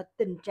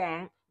tình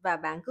trạng, và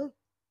bạn cứ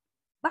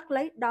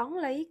đón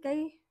lấy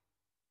cái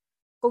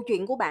câu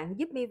chuyện của bạn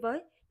giúp mi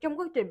với. Trong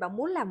quá trình bạn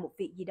muốn làm một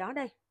việc gì đó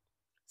đây,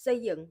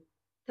 xây dựng,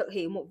 thực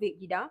hiện một việc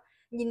gì đó,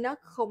 nhưng nó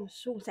không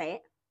suôn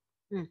sẻ.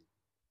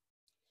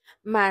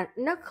 Mà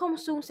nó không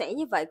suôn sẻ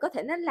như vậy có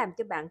thể nó làm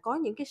cho bạn có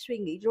những cái suy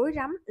nghĩ rối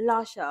rắm,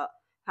 lo sợ,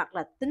 hoặc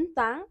là tính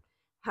toán,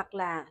 hoặc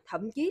là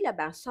thậm chí là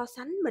bạn so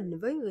sánh mình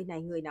với người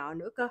này người nọ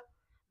nữa cơ.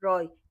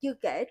 Rồi chưa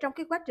kể trong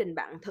cái quá trình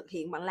bạn thực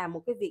hiện, bạn làm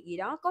một cái việc gì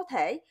đó, có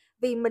thể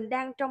vì mình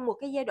đang trong một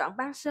cái giai đoạn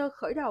ban sơ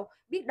khởi đầu,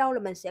 biết đâu là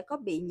mình sẽ có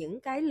bị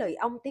những cái lời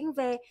ong tiếng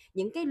ve,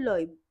 những cái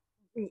lời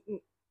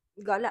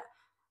gọi là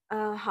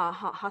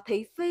họ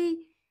thị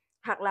phi,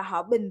 hoặc là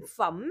họ bình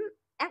phẩm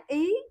ác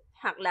ý,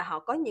 hoặc là họ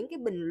có những cái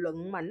bình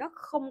luận mà nó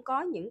không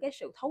có những cái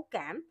sự thấu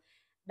cảm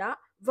đó,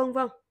 vân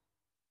vân.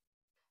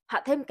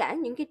 Hoặc thêm cả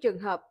những cái trường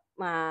hợp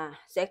mà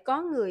sẽ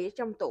có người ở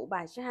trong tụ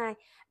bài số 2,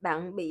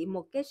 bạn bị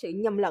một cái sự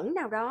nhầm lẫn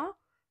nào đó,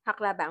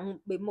 hoặc là bạn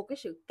bị một cái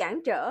sự cản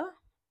trở,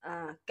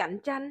 cạnh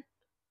tranh,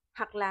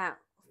 hoặc là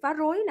phá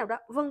rối nào đó,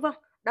 vân vân.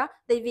 Đó,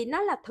 tại vì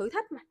nó là thử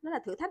thách mà, nó là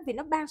thử thách vì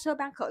nó ban sơ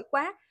ban khởi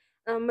quá,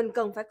 mình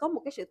cần phải có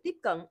một cái sự tiếp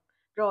cận.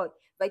 Rồi,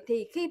 vậy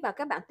thì khi mà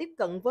các bạn tiếp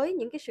cận với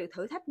những cái sự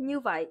thử thách như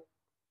vậy,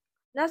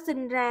 nó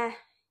sinh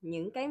ra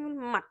những cái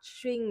mạch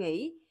suy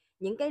nghĩ,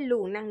 những cái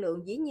luồng năng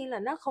lượng, dĩ nhiên là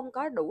nó không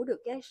có đủ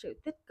được cái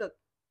sự tích cực.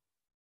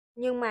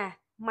 Nhưng mà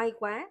may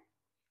quá,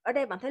 ở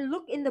đây bạn thấy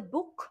look in the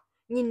book,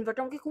 nhìn vào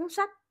trong cái cuốn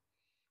sách.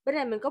 Bên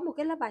này mình có một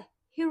cái lá bài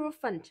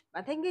Hierophant,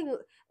 bạn thấy cái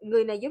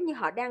người này giống như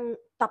họ đang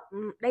tập,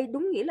 đây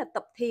đúng nghĩa là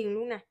tập thiền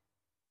luôn nè.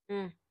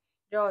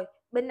 Rồi,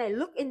 bên này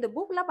look in the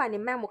book, lá bài này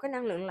mang một cái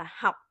năng lượng là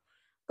học,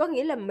 có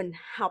nghĩa là mình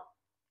học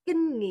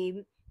kinh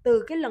nghiệm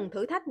từ cái lần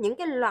thử thách, những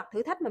cái loạt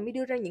thử thách mà mi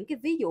đưa ra những cái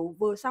ví dụ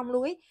vừa xong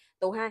luôn ấy.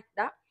 Tụ 2,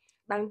 đó,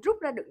 bạn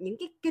rút ra được những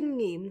cái kinh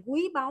nghiệm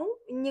quý báu,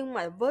 nhưng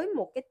mà với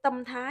một cái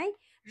tâm thái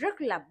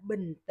rất là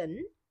bình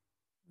tĩnh.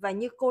 Và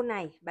như cô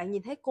này, bạn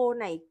nhìn thấy cô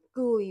này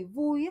cười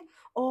vui á,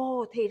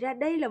 ồ thì ra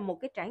đây là một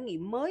cái trải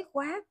nghiệm mới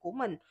quá của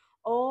mình,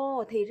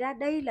 ồ thì ra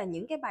đây là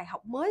những cái bài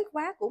học mới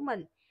quá của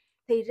mình,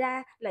 thì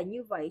ra là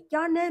như vậy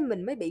cho nên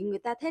mình mới bị người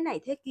ta thế này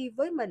thế kia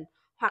với mình,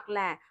 hoặc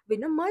là vì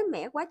nó mới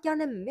mẻ quá cho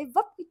nên mình mới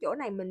vấp cái chỗ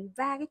này, mình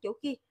va cái chỗ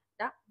kia.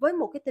 Đó, với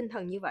một cái tinh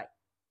thần như vậy.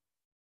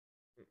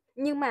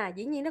 Nhưng mà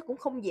dĩ nhiên nó cũng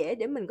không dễ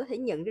để mình có thể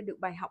nhận ra được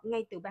bài học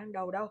ngay từ ban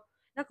đầu đâu,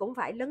 nó cũng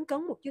phải lấn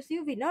cấn một chút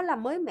xíu vì nó là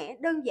mới mẻ,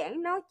 đơn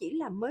giản nó chỉ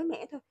là mới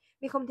mẻ thôi,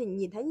 mình không thể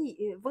nhìn thấy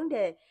vấn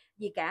đề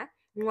gì cả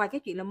ngoài cái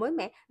chuyện là mới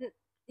mẻ.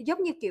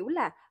 Giống như kiểu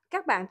là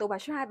các bạn tụ bài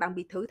số 2 bạn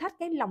bị thử thách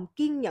cái lòng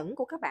kiên nhẫn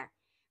của các bạn.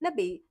 Nó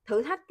bị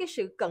thử thách cái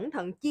sự cẩn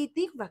thận, chi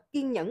tiết và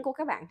kiên nhẫn của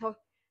các bạn thôi.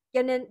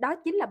 Cho nên đó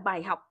chính là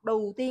bài học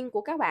đầu tiên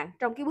của các bạn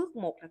trong cái bước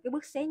 1 là cái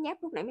bước xé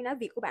nháp. Lúc nãy mình nói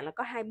việc của bạn là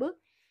có 2 bước.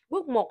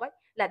 Bước 1 ấy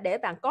là để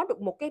bạn có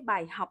được một cái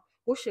bài học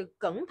của sự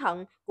cẩn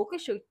thận, của cái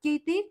sự chi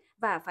tiết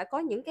và phải có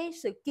những cái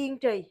sự kiên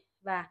trì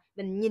và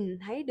mình nhìn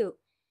thấy được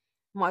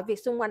mọi việc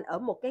xung quanh ở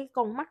một cái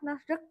con mắt nó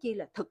rất chi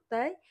là thực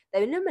tế.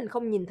 Tại vì nếu mình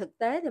không nhìn thực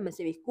tế thì mình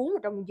sẽ bị cuốn vào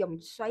trong dòng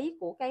xoáy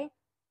của cái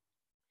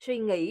suy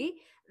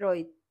nghĩ,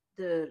 rồi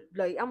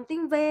lời ong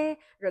tiếng ve,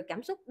 rồi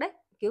cảm xúc đấy,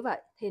 kiểu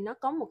vậy. Thì nó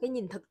có một cái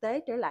nhìn thực tế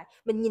trở lại.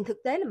 Mình nhìn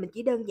thực tế là mình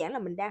chỉ đơn giản là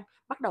mình đang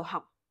bắt đầu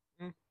học.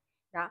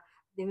 Đó,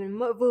 thì mình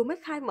vừa mới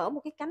khai mở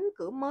một cái cánh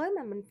cửa mới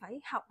mà mình phải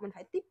học, mình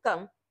phải tiếp cận.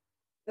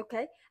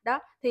 Ok, đó,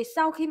 thì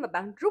sau khi mà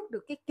bạn rút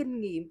được cái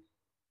kinh nghiệm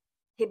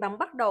thì bạn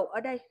bắt đầu, ở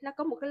đây nó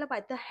có một cái lá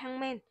bài tên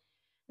Hangman.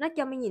 Nó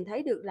cho mình nhìn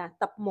thấy được là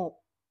tập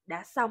 1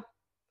 đã xong.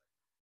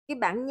 Cái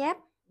bản nháp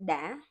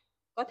đã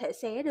có thể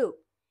xé được.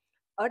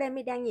 Ở đây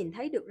mình đang nhìn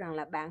thấy được rằng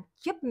là bạn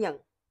chấp nhận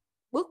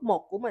bước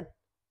 1 của mình,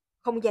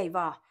 không giày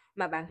vò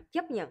mà bạn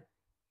chấp nhận.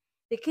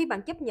 Thì khi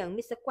bạn chấp nhận,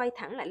 mình sẽ quay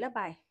thẳng lại lá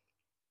bài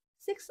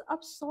Six of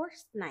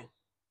Swords này.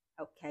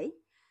 Ok.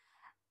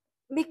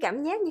 Mi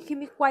cảm giác như khi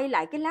mi quay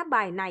lại cái lá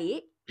bài này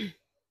ấy,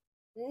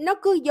 nó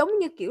cứ giống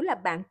như kiểu là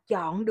bạn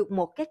chọn được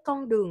một cái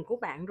con đường của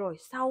bạn rồi.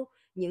 Sau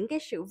những cái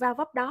sự va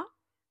vấp đó,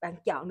 bạn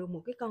chọn được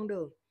một cái con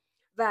đường.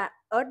 Và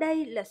ở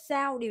đây là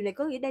sao? Điều này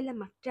có nghĩa đây là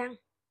mặt trăng.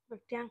 Mặt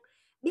trăng.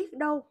 Biết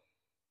đâu,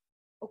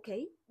 ok,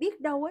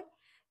 biết đâu ấy,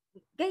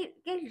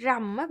 cái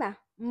rằm á bạn,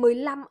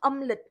 15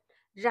 âm lịch,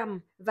 rằm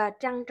và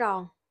trăng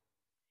tròn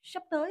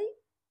sắp tới.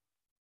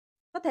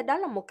 Có thể đó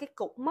là một cái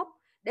cột mốc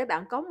để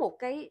bạn có một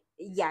cái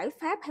giải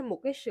pháp hay một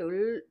cái sự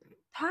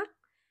thoát,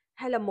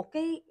 hay là một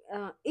cái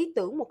ý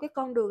tưởng, một cái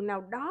con đường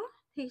nào đó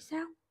thì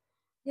sao?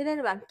 Cho nên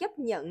là bạn chấp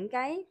nhận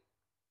cái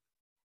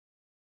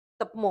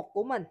tập 1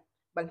 của mình,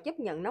 bạn chấp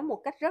nhận nó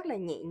một cách rất là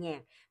nhẹ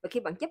nhàng. Và khi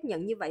bạn chấp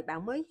nhận như vậy,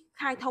 bạn mới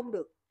khai thông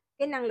được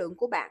cái năng lượng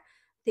của bạn,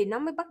 thì nó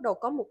mới bắt đầu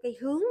có một cái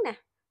hướng nè,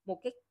 một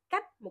cái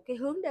cách, một cái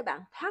hướng để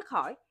bạn thoát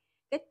khỏi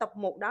cái tập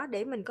 1 đó,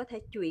 để mình có thể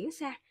chuyển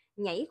sang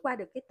nhảy qua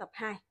được cái tập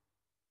 2.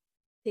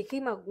 Thì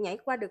khi mà nhảy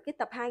qua được cái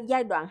tập 2,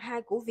 giai đoạn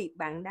 2 của việc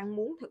bạn đang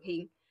muốn thực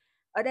hiện,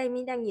 ở đây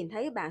mình đang nhìn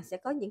thấy bạn sẽ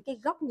có những cái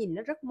góc nhìn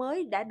nó rất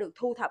mới, đã được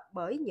thu thập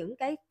bởi những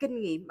cái kinh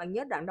nghiệm. Bạn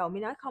nhớ đoạn đầu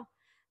mình nói không?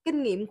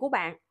 Kinh nghiệm của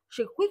bạn,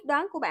 sự quyết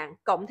đoán của bạn,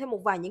 cộng thêm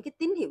một vài những cái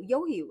tín hiệu,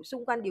 dấu hiệu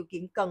xung quanh điều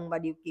kiện cần và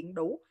điều kiện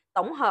đủ,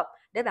 tổng hợp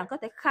để bạn có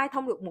thể khai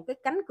thông được một cái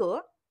cánh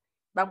cửa.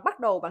 Bạn bắt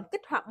đầu bạn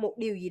kích hoạt một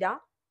điều gì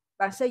đó,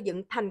 bạn xây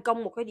dựng thành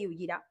công một cái điều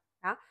gì đó.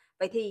 Đó.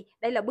 Vậy thì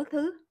đây là bước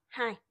thứ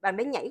 2, bạn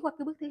đã nhảy qua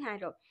cái bước thứ 2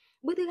 rồi.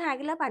 Bước thứ 2,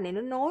 cái lá bài này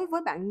nó nối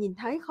với, bạn nhìn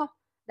thấy không?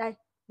 Đây,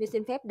 mình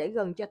xin phép để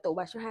gần cho tụ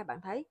bài số 2 bạn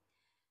thấy.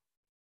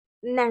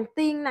 Nàng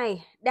tiên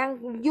này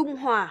đang dung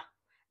hòa,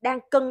 đang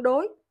cân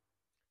đối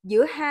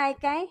giữa hai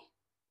cái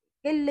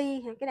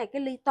ly, cái này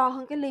cái ly to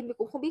hơn cái ly, mình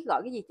cũng không biết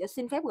gọi cái gì,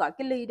 xin phép gọi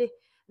cái ly đi.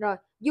 Rồi,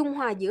 dung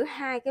hòa giữa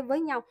hai cái với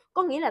nhau,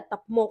 có nghĩa là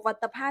tập 1 và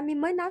tập 2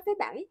 mình mới nói với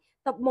bạn ấy.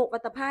 Tập 1 và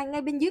tập 2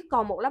 ngay bên dưới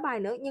còn một lá bài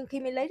nữa, nhưng khi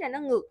mình lấy ra nó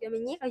ngược cho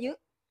mình nhét ở dưới.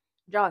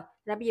 Rồi,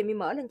 là bây giờ mình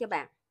mở lên cho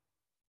bạn.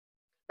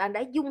 Bạn đã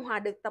dung hòa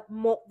được tập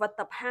 1 và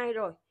tập 2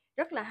 rồi.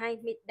 Rất là hay,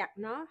 mình đặt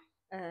nó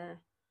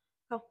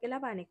không, cái lá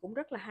bài này cũng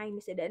rất là hay,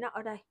 mình sẽ để nó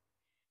ở đây.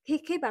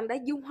 Khi bạn đã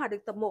dung hòa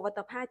được tập 1 và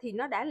tập 2 thì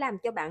nó đã làm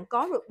cho bạn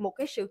có được một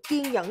cái sự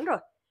kiên nhẫn rồi.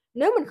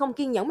 Nếu mình không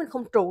kiên nhẫn, mình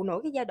không trụ nổi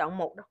cái giai đoạn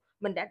 1 đâu.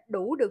 Mình đã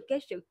đủ được cái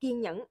sự kiên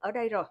nhẫn ở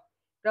đây rồi.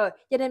 Rồi,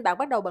 cho nên bạn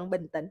bắt đầu bằng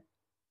bình tĩnh.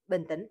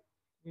 Bình tĩnh.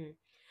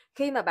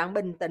 Khi mà bạn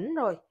bình tĩnh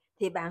rồi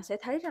thì bạn sẽ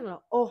thấy rằng là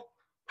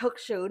thực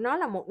sự nó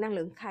là một năng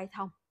lượng khai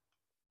thông.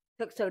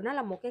 Thực sự nó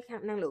là một cái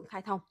năng lượng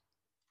khai thông.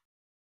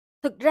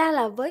 Thực ra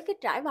là với cái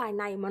trải bài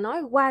này mà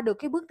nói qua được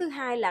cái bước thứ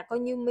 2 là coi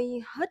như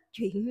mi hết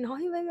chuyện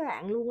nói với các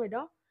bạn luôn rồi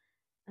đó.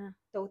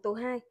 Tụ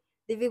 2.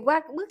 Thì vì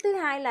qua bước thứ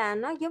 2 là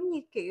nó giống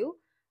như kiểu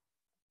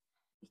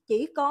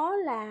chỉ có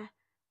là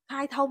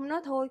khai thông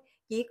nó thôi,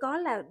 chỉ có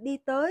là đi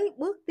tới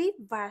bước tiếp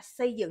và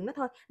xây dựng nó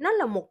thôi. Nó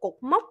là một cột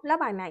mốc, lá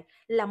bài này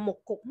là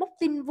một cột mốc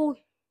tin vui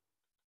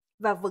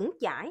và vững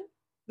chãi.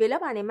 Vì lá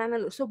bài này mang năng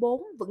lượng số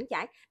 4, vững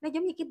chãi. Nó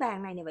giống như cái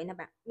bàn này vậy nè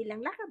bạn. Mi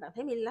đang lắc đó, bạn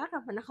thấy mi lắc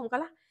không? Mà nó không có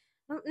lắc.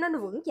 Nó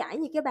vững chãi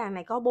như cái bàn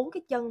này có 4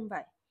 cái chân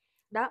vậy.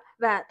 Đó,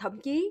 và thậm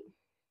chí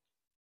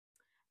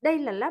đây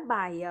là lá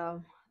bài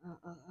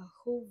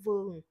khu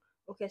vườn.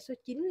 Ok, số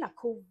 9 là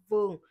khu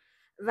vườn.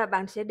 Và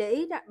bạn sẽ để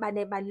ý đó, bài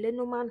này bài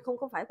Lenormand, không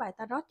có phải bài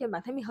Tarot, cho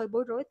bạn thấy mình hơi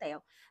bối rối tẹo.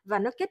 Và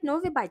nó kết nối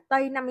với bài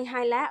Tây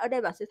 52 lá. Ở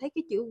đây bạn sẽ thấy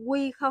cái chữ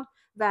Quy không?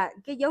 Và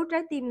cái dấu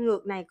trái tim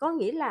ngược này có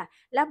nghĩa là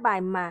lá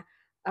bài mà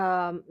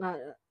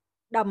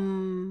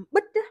đầm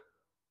bích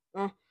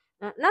đó.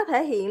 Nó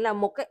thể hiện là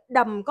một cái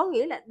đầm, có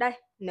nghĩa là đây,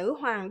 nữ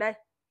hoàng đây.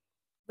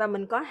 Và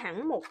mình có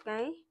hẳn một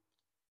cái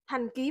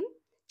thanh kiếm.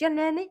 Cho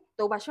nên ý,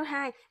 tụ bài số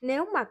 2,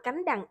 nếu mà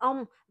cánh đàn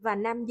ông và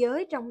nam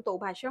giới trong tụ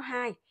bài số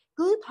 2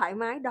 cứ thoải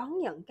mái đón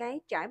nhận cái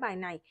trải bài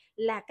này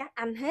là các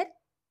anh hết.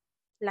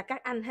 Là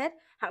các anh hết,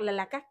 hoặc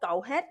là các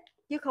cậu hết,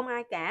 chứ không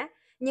ai cả.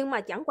 Nhưng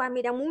mà chẳng qua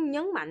mi đang muốn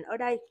nhấn mạnh ở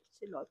đây,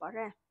 xin lỗi bỏ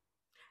ra.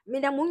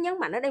 Mình đang muốn nhấn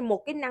mạnh ở đây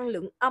một cái năng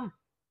lượng âm,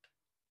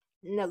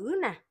 nữ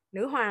nè,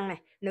 nữ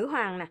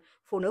hoàng nè,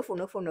 phụ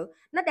nữ,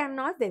 nó đang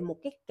nói về một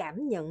cái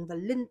cảm nhận và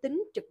linh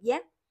tính trực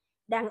giác.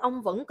 Đàn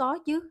ông vẫn có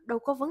chứ, đâu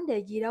có vấn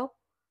đề gì đâu,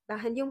 bạn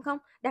hình dung không?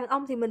 Đàn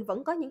ông thì mình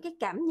vẫn có những cái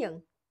cảm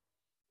nhận.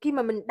 Khi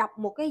mà mình đọc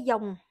một cái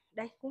dòng,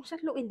 đây cuốn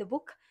sách Look in the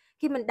Book,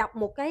 khi mình đọc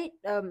một cái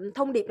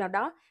thông điệp nào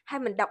đó, hay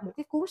mình đọc một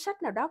cái cuốn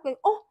sách nào đó, cái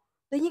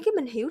tự nhiên cái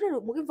mình hiểu ra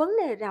được một cái vấn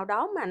đề nào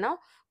đó mà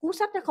cuốn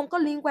sách nó không có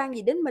liên quan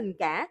gì đến mình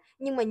cả,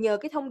 nhưng mà nhờ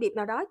cái thông điệp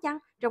nào đó chăng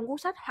trong cuốn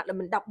sách, hoặc là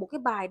mình đọc một cái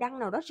bài đăng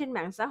nào đó trên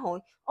mạng xã hội,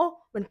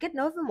 mình kết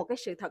nối với một cái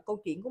sự thật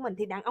câu chuyện của mình,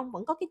 thì đàn ông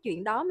vẫn có cái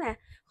chuyện đó mà,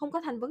 không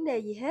có thành vấn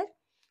đề gì hết.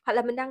 Hoặc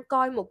là mình đang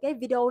coi một cái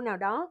video nào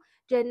đó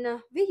trên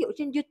ví dụ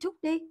trên YouTube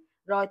đi,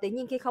 rồi tự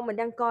nhiên khi không mình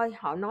đang coi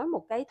họ nói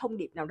một cái thông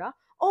điệp nào đó,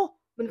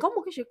 mình có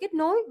một cái sự kết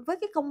nối với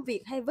cái công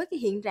việc hay với cái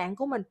hiện trạng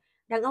của mình.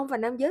 Đàn ông và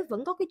nam giới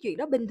vẫn có cái chuyện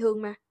đó bình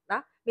thường mà.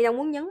 Đó, mình đang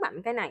muốn nhấn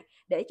mạnh cái này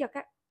để cho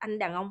các anh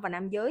đàn ông và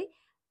nam giới,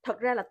 thật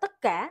ra là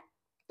tất cả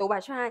tụ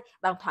bài số 2,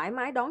 bạn thoải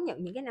mái đón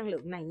nhận những cái năng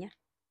lượng này nha.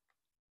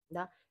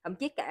 Đó, thậm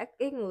chí cả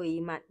cái người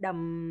mà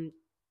đầm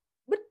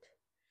bích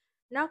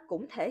nó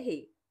cũng thể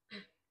hiện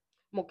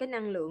một cái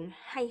năng lượng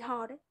hay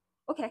ho đấy.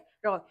 Ok,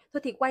 rồi,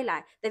 thôi thì quay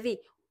lại, tại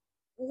vì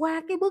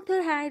qua cái bước thứ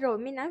 2 rồi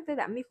mới nói với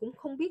bạn, mi cũng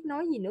không biết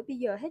nói gì nữa bây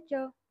giờ hết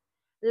trơn.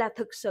 Là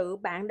thực sự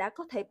bạn đã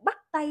có thể bắt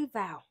tay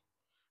vào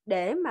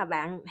để mà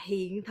bạn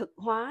hiện thực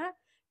hóa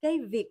cái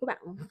việc của bạn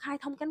khai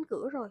thông cánh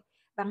cửa rồi.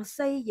 Bạn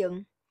xây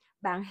dựng,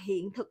 bạn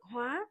hiện thực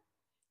hóa,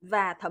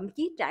 và thậm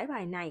chí trải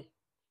bài này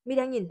mi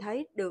đang nhìn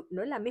thấy được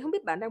nữa là mi không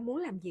biết bạn đang muốn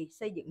làm gì,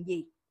 xây dựng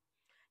gì.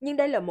 Nhưng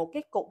đây là một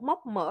cái cột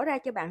mốc mở ra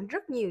cho bạn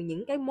rất nhiều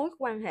những cái mối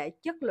quan hệ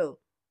chất lượng.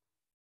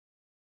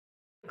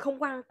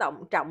 Không quan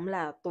trọng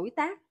là tuổi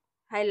tác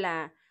hay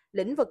là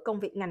lĩnh vực công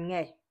việc ngành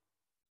nghề.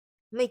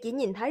 Mi chỉ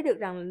nhìn thấy được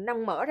rằng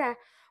đang mở ra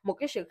một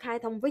cái sự khai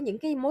thông với những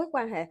cái mối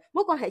quan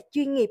hệ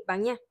chuyên nghiệp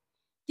bạn nha.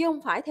 Chứ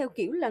không phải theo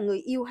kiểu là người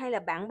yêu hay là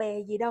bạn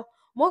bè gì đâu.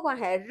 Mối quan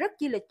hệ rất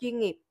chi là chuyên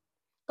nghiệp.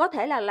 Có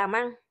thể là làm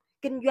ăn,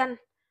 kinh doanh,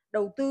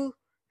 đầu tư,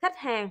 khách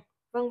hàng,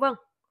 vân vân,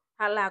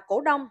 hoặc là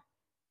cổ đông,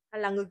 hoặc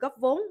là người góp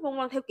vốn, vân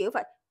vân, theo kiểu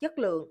vậy, chất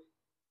lượng.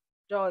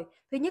 Rồi,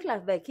 thứ nhất là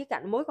về khía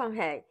cạnh mối quan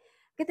hệ.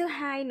 Cái thứ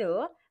hai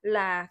nữa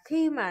là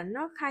khi mà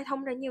nó khai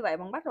thông ra như vậy,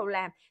 bạn bắt đầu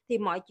làm thì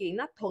mọi chuyện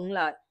nó thuận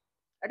lợi.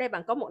 Ở đây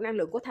bạn có một năng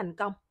lượng của thành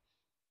công.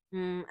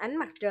 Ánh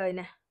mặt trời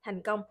nè,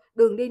 thành công,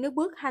 đường đi nước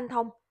bước hanh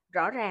thông,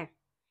 rõ ràng.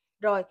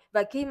 Rồi,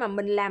 và khi mà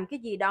mình làm cái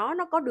gì đó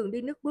nó có đường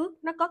đi nước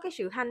bước, nó có cái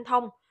sự hanh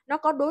thông, nó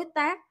có đối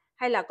tác,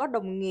 hay là có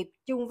đồng nghiệp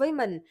chung với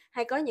mình,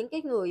 hay có những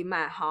cái người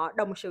mà họ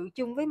đồng sự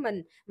chung với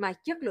mình mà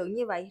chất lượng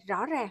như vậy,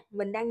 rõ ràng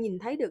mình đang nhìn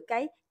thấy được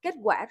cái kết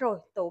quả rồi,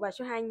 tụ bài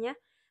số 2 nhé.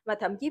 Và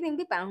thậm chí mình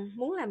biết bạn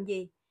muốn làm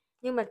gì,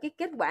 nhưng mà cái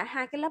kết quả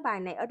hai cái lá bài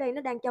này ở đây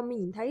nó đang cho mình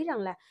nhìn thấy rằng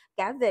là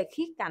cả về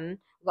khía cạnh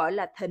gọi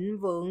là thịnh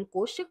vượng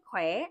của sức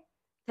khỏe,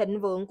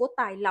 thịnh vượng của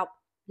tài lộc,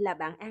 là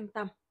bạn an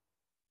tâm.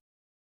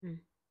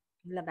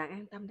 Là bạn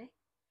an tâm đấy.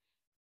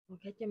 Ok,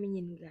 cho mình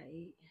nhìn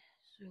gậy.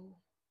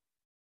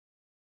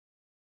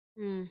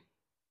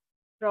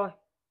 Rồi,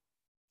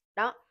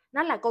 đó,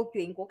 nó là câu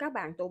chuyện của các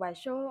bạn tụ bài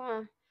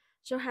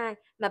số 2.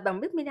 Mà bạn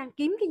biết mi đang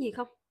kiếm cái gì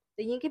không?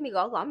 Tự nhiên cái mi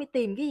gõ mi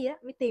tìm cái gì á,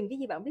 mi tìm cái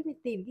gì, bạn biết mi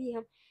tìm cái gì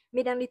không?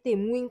 Mi đang đi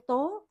tìm nguyên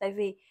tố, tại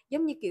vì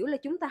giống như kiểu là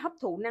chúng ta hấp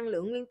thụ năng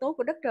lượng nguyên tố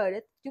của đất trời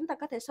để chúng ta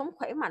có thể sống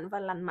khỏe mạnh và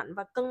lành mạnh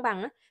và cân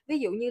bằng á. Ví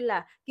dụ như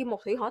là kim một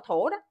thủy hỏa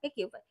thổ đó, cái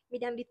kiểu vậy. Mi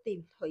đang đi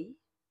tìm thủy.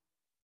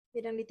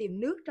 Mi đang đi tìm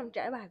nước trong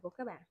trải bài của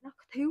các bạn, nó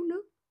thiếu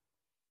nước.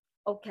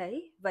 Ok,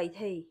 vậy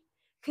thì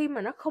khi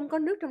mà nó không có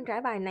nước trong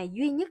trải bài này,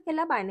 duy nhất cái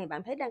lá bài này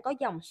bạn thấy đang có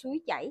dòng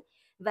suối chảy,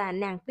 và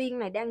nàng tiên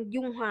này đang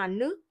dung hòa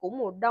nước của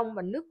mùa đông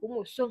và nước của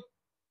mùa xuân.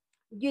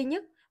 Duy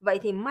nhất, vậy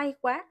thì may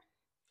quá.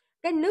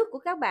 Cái nước của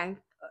các bạn,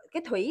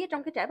 cái thủy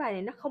trong cái trải bài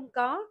này nó không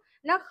có,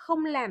 nó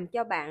không làm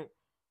cho bạn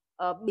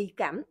bị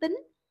cảm tính.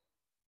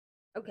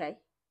 Ok,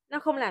 nó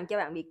không làm cho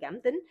bạn bị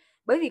cảm tính,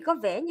 bởi vì có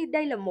vẻ như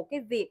đây là một cái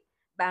việc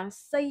bạn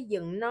xây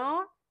dựng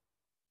nó,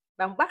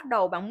 bạn bắt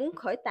đầu, bạn muốn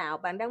khởi tạo,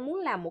 bạn đang muốn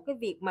làm một cái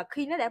việc mà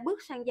khi nó đã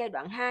bước sang giai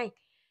đoạn 2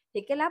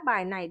 thì cái lá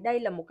bài này, đây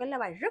là một cái lá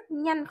bài rất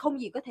nhanh, không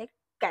gì có thể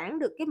cản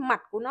được cái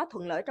mạch của nó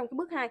thuận lợi trong cái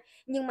bước 2.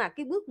 Nhưng mà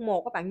cái bước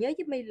 1 các bạn nhớ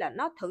giúp mi là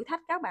nó thử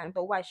thách các bạn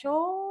tụ bài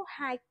số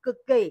 2 cực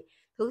kỳ,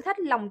 thử thách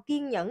lòng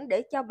kiên nhẫn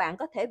để cho bạn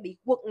có thể bị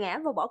quật ngã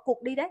và bỏ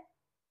cuộc đi đấy.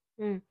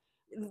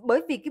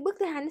 Bởi vì cái bước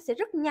thứ 2 nó sẽ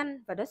rất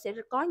nhanh và nó sẽ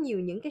có nhiều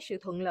những cái sự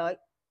thuận lợi.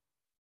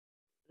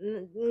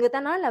 Người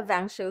ta nói là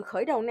vạn sự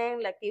khởi đầu nan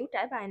là kiểu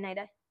trải bài này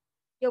đây,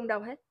 chứ không đâu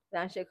hết,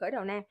 vạn sự khởi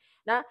đầu nan.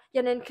 Đó,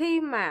 cho nên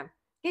khi mà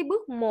cái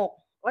bước 1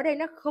 ở đây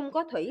nó không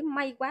có thủy,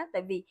 may quá,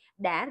 tại vì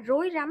đã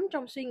rối rắm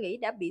trong suy nghĩ,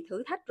 đã bị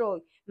thử thách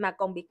rồi mà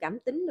còn bị cảm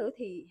tính nữa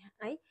thì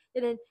ấy.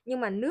 Cho nên, nhưng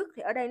mà nước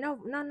thì ở đây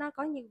nó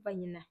có như vậy,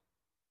 nhìn nè.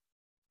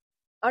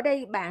 Ở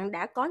đây bạn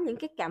đã có những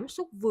cái cảm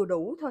xúc vừa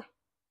đủ thôi.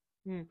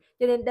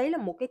 Cho nên đấy là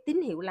một cái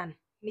tín hiệu lành.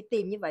 Mi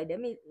tìm như vậy để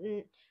mi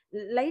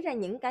lấy ra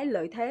những cái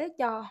lợi thế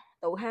cho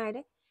tụ 2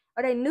 đấy.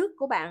 Ở đây nước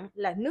của bạn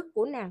là nước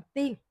của nàng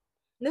tiên,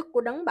 nước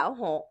của đấng bảo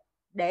hộ,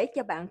 để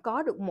cho bạn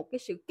có được một cái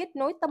sự kết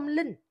nối tâm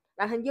linh.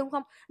 Bạn hình dung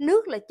không?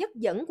 Nước là chất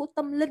dẫn của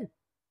tâm linh.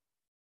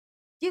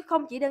 chứ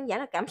không chỉ đơn giản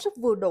là cảm xúc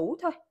vừa đủ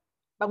thôi.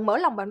 Bạn mở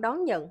lòng bạn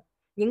đón nhận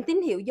những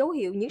tín hiệu, dấu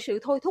hiệu, những sự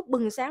thôi thúc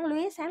bừng sáng,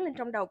 lóe sáng lên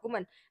trong đầu của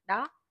mình.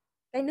 Đó,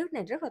 cái nước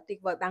này rất là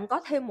tuyệt vời. Bạn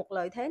có thêm một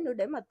lợi thế nữa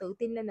để mà tự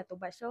tin lên là tụ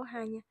bài số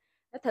 2 nha.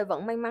 Cái thời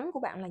vận may mắn của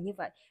bạn là như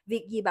vậy.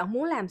 Việc gì bạn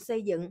muốn làm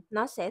xây dựng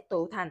nó sẽ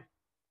tự thành.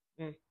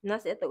 Nó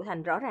sẽ tự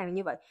thành, rõ ràng là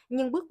như vậy.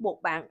 Nhưng bước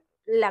buộc bạn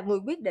là người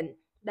quyết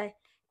định. Đây,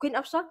 Queen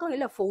of Swords có nghĩa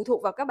là phụ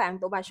thuộc vào các bạn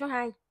tụ bài số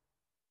 2.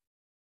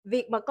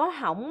 Việc mà có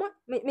hỏng á,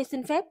 mình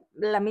xin phép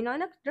là mình nói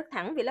nó rất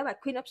thẳng, vì lá bài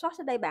Queen of Swords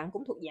ở đây bạn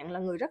cũng thuộc dạng là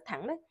người rất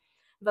thẳng đấy.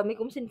 Và mình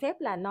cũng xin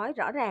phép là nói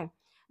rõ ràng,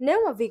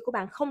 nếu mà việc của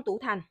bạn không tụ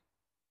thành,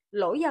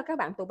 lỗi do các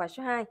bạn tụ bài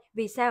số 2.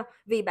 Vì sao?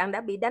 Vì bạn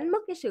đã bị đánh mất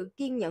cái sự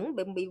kiên nhẫn,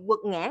 bị quật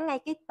ngã ngay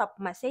cái tập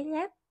mà xé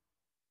nháp.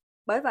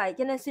 Bởi vậy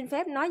cho nên xin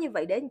phép nói như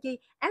vậy để anh chi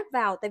áp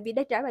vào, tại vì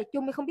đây trả bài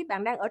chung, mình không biết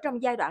bạn đang ở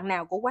trong giai đoạn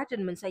nào của quá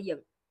trình mình xây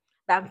dựng.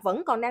 Bạn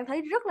vẫn còn đang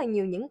thấy rất là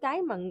nhiều những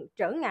cái mà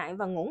trở ngại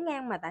và ngổn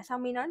ngang, mà tại sao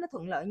mi nói nó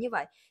thuận lợi như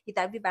vậy? Thì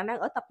tại vì bạn đang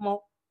ở tập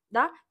 1.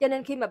 Đó, cho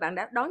nên khi mà bạn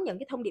đã đón nhận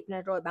cái thông điệp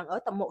này rồi, bạn ở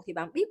tập 1 thì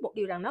bạn biết một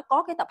điều rằng nó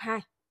có cái tập 2.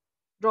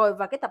 Rồi,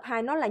 và cái tập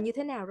 2 nó là như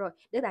thế nào rồi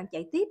để bạn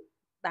chạy tiếp,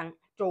 bạn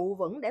trụ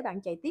vững để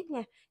bạn chạy tiếp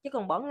nha. Chứ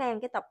còn bỏ ngang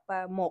cái tập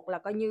 1 là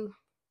coi như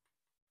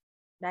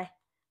đây,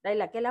 đây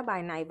là cái lá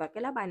bài này, và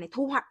cái lá bài này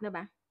thu hoạch nè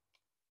bạn.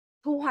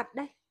 Thu hoạch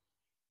đây.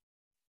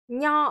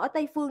 Nho ở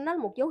Tây phương nó là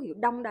một dấu hiệu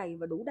đong đầy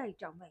và đủ đầy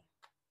trọn vẹn.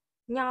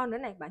 Nho nữa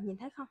này, bạn nhìn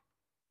thấy không?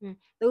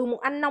 Từ một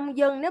anh nông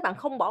dân, nếu bạn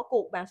không bỏ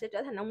cuộc bạn sẽ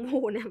trở thành ông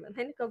vua nè. Bạn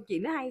thấy cái câu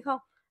chuyện nó hay không?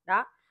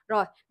 Đó,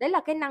 rồi, đấy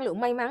là cái năng lượng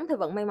may mắn, thời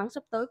vận may mắn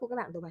sắp tới của các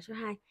bạn tụ bài số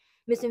 2.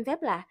 Mình xin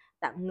phép là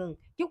tạm ngừng,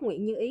 chúc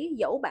nguyện như ý.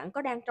 Dẫu bạn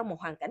có đang trong một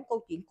hoàn cảnh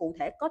câu chuyện cụ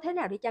thể có thế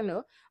nào đi chăng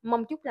nữa,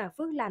 mong chúc là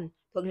phước lành,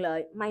 thuận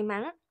lợi, may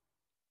mắn,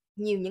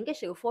 nhiều những cái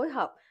sự phối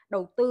hợp,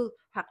 đầu tư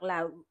hoặc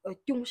là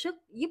chung sức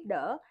giúp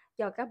đỡ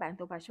cho các bạn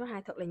tụ bài số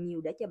 2 thật là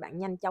nhiều, để cho bạn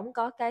nhanh chóng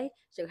có cái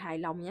sự hài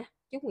lòng nhé.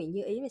 Chúc nguyện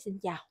như ý. Mình xin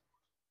chào.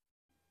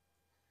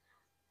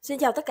 Xin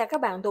chào tất cả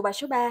các bạn tụ bài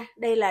số 3.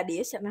 Đây là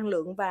đĩa sạc năng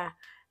lượng và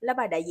lá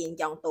bài đại diện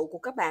chọn tụ của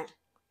các bạn.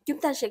 Chúng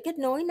ta sẽ kết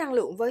nối năng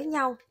lượng với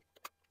nhau.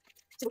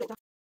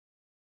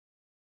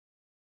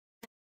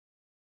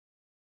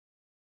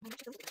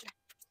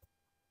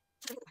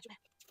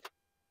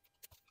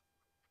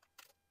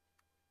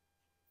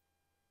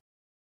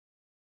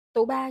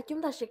 Tụ 3,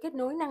 chúng ta sẽ kết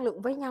nối năng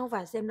lượng với nhau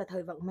và xem là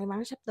thời vận may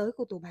mắn sắp tới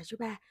của tụ bài số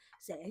 3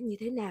 sẽ như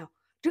thế nào.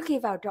 Trước khi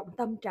vào trọng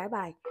tâm trải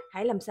bài,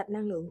 hãy làm sạch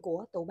năng lượng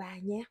của tụ 3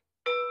 nhé.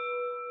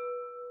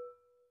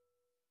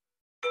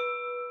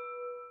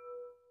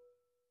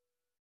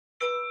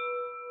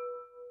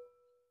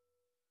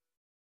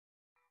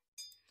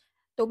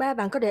 Tụ 3,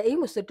 bạn có để ý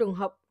một sự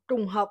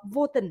trùng hợp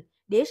vô tình,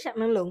 đĩa sạc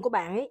năng lượng của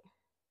bạn ấy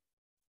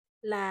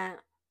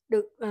là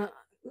được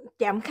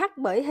chạm khắc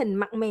bởi hình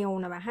mặt mèo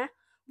nè bạn ha.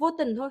 Vô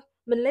tình thôi,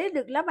 mình lấy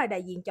được lá bài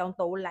đại diện chọn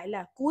tụ lại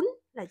là cuốn,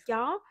 là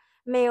chó.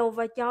 Mèo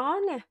và chó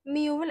nè,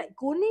 miêu với lại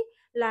cuốn ấy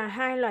là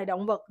hai loài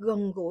động vật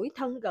gần gũi,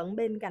 thân cận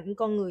bên cạnh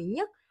con người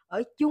nhất,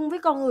 ở chung với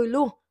con người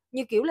luôn,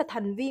 như kiểu là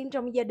thành viên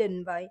trong gia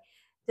đình vậy.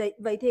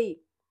 Vậy thì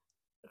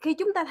khi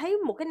chúng ta thấy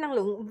một cái năng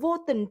lượng vô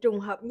tình trùng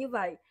hợp như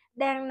vậy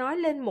đang nói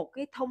lên một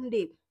cái thông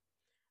điệp,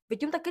 vì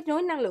chúng ta kết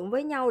nối năng lượng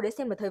với nhau để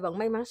xem là thời vận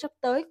may mắn sắp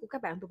tới của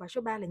các bạn tụ bài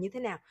số 3 là như thế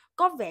nào.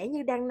 Có vẻ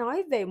như đang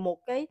nói về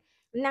một cái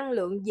năng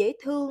lượng dễ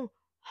thương,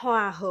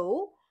 hòa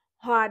hữu,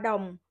 hòa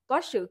đồng,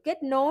 có sự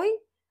kết nối,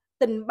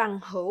 tình bằng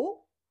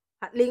hữu,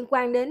 hoặc liên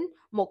quan đến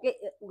một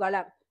cái gọi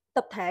là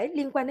tập thể,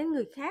 liên quan đến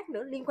người khác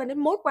nữa, liên quan đến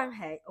mối quan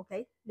hệ. Ok,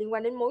 liên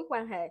quan đến mối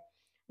quan hệ.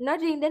 Nói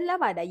riêng đến lá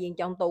bài đại diện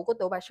chọn tụ của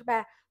tụ bài số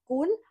 3,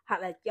 cuốn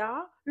hoặc là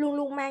chó luôn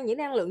luôn mang những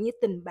năng lượng như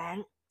tình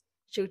bạn,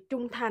 sự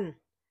trung thành,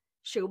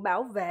 sự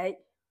bảo vệ,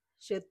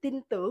 sự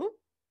tin tưởng.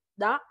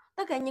 Đó,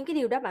 tất cả những cái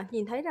điều đó bạn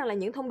nhìn thấy rằng là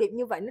những thông điệp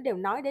như vậy nó đều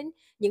nói đến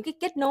những cái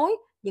kết nối,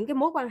 những cái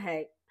mối quan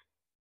hệ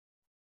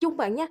chung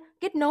bạn nhé.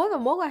 Kết nối và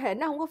mối quan hệ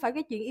nó không có phải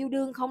cái chuyện yêu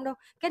đương không đâu.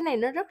 Cái này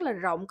nó rất là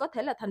rộng, có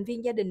thể là thành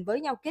viên gia đình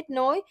với nhau kết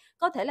nối,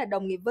 có thể là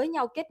đồng nghiệp với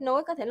nhau kết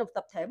nối, có thể là một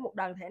tập thể, một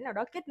đoàn thể nào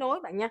đó kết nối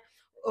bạn nha.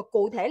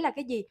 Cụ thể là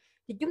cái gì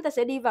thì chúng ta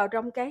sẽ đi vào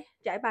trong cái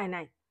trải bài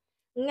này.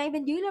 Ngay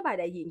bên dưới lá bài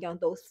đại diện chọn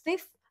tụ Thief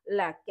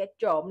là kẻ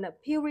trộm, là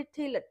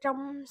Purity là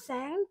trong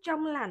sáng,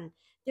 trong lành,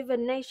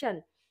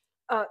 Divination.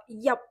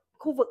 Dọc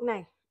khu vực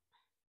này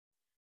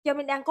cho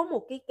mình đang có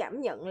một cái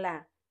cảm nhận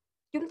là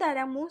chúng ta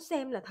đang muốn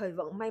xem là thời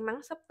vận may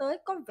mắn sắp tới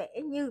có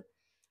vẻ như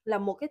là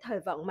một cái thời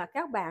vận mà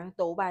các bạn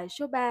tụ bài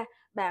số 3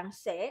 bạn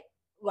sẽ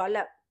gọi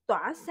là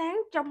tỏa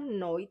sáng trong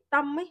nội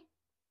tâm ấy.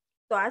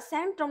 Tỏa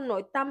sáng trong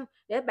nội tâm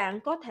để bạn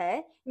có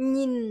thể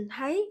nhìn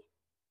thấy,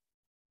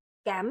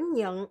 cảm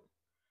nhận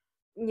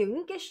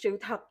những cái sự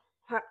thật,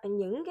 hoặc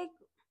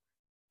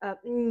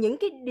những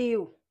cái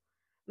điều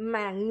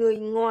mà người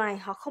ngoài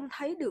họ không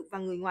thấy được, và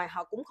người ngoài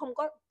họ cũng không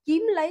có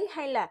chiếm lấy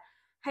hay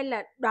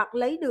là đoạt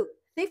lấy được.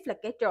 Thief là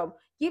kẻ trộm,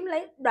 chiếm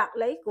lấy, đoạt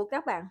lấy của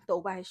các bạn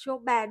tụ bài số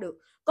 3 được.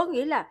 Có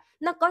nghĩa là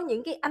nó có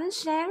những cái ánh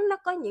sáng, nó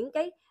có những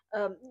cái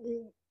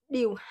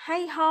điều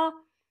hay ho,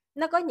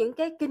 nó có những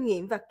cái kinh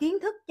nghiệm và kiến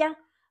thức chăng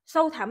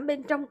sâu thẳm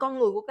bên trong con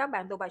người của các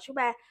bạn tụ bài số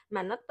 3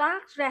 mà nó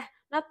toát ra,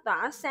 nó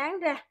tỏa sáng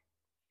ra.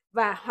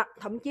 Và hoặc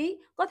thậm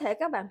chí có thể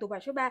các bạn tụ bài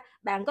số 3,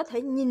 bạn có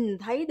thể nhìn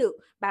thấy được,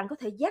 bạn có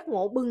thể giác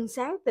ngộ bừng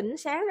sáng, tỉnh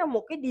sáng ra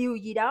một cái điều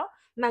gì đó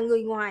mà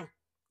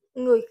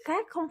người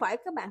khác không phải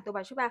các bạn tụ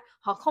bài số 3,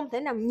 họ không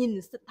thể nào nhìn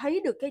thấy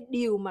được cái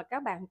điều mà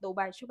các bạn tụ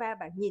bài số 3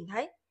 bạn nhìn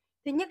thấy.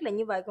 Thứ nhất là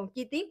như vậy, còn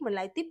chi tiết mình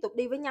lại tiếp tục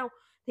đi với nhau.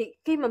 Thì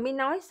khi mà My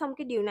nói xong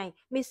cái điều này,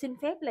 My xin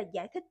phép là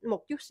giải thích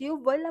một chút xíu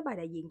với lá bài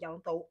đại diện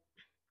chọn tụ.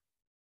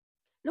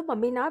 Lúc mà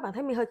My nói bạn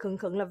thấy My hơi khựng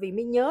khựng là vì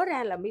My nhớ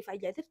ra là My phải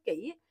giải thích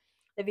kỹ.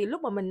 Tại vì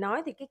lúc mà mình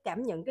nói thì cái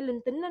cảm nhận, cái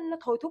linh tính nó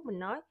thôi thúc mình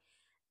nói.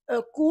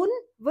 Cuốn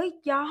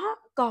với chó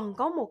còn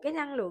có một cái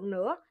năng lượng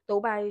nữa. Tụ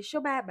bài số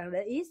 3 bạn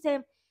để ý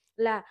xem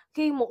là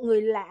khi một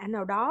người lạ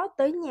nào đó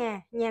tới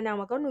nhà nào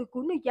mà có nuôi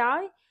cuốn nuôi chó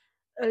ấy,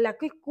 là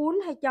cái cuốn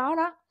hay chó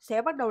đó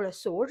sẽ bắt đầu là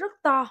sủa rất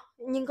to,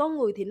 nhưng có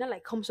người thì nó lại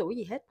không sủa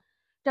gì hết.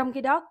 Trong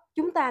khi đó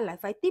chúng ta lại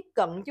phải tiếp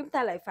cận, chúng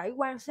ta lại phải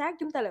quan sát,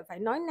 chúng ta lại phải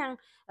nói năng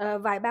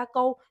vài ba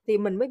câu thì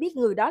mình mới biết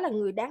người đó là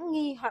người đáng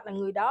nghi, hoặc là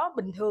người đó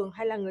bình thường,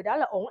 hay là người đó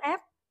là ổn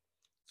áp.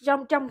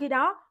 Trong khi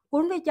đó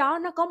cuốn với chó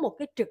nó có một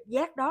cái trực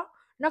giác đó,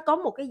 nó có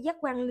một cái giác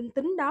quan linh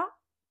tính đó.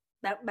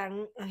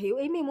 Bạn hiểu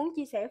ý mình muốn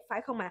chia sẻ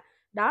phải không ạ?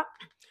 Đó,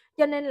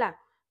 cho nên là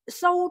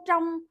sâu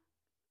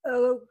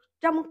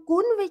trong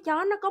cuốn với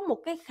chó nó có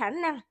một cái khả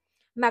năng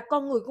mà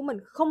con người của mình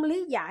không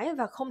lý giải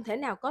và không thể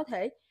nào có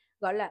thể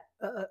gọi là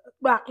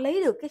đoạt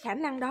lấy được cái khả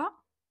năng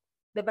đó.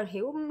 Để bạn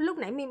hiểu lúc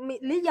nãy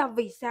lý do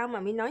vì sao mà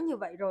mình nói như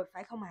vậy rồi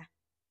phải không ạ?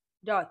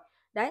 Rồi,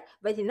 đấy,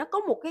 vậy thì nó có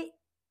một cái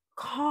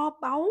kho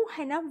báu,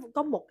 hay nó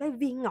có một cái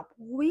viên ngọc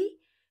quý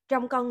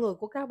trong con người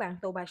của các bạn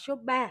tụ bài số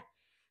 3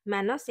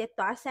 mà nó sẽ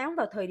tỏa sáng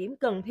vào thời điểm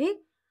cần thiết.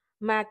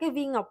 Mà cái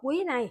viên ngọc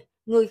quý này,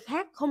 người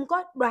khác không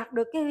có đoạt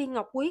được cái viên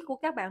ngọc quý của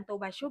các bạn tụ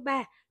bài số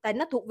 3, tại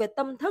nó thuộc về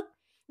tâm thức,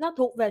 nó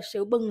thuộc về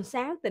sự bừng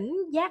sáng, tỉnh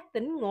giác,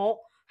 tỉnh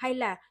ngộ, hay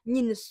là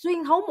nhìn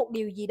xuyên thấu một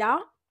điều gì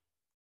đó.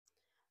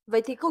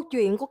 Vậy thì câu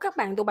chuyện của các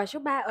bạn tụ bài số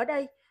 3 ở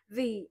đây,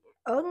 vì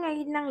ở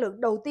ngay năng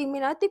lượng đầu tiên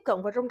mới nói tiếp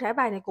cận vào trong thẻ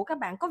bài này của các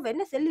bạn có vẻ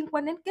nó sẽ liên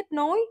quan đến kết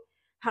nối,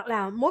 hoặc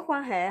là mối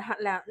quan hệ, hoặc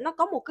là nó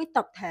có một cái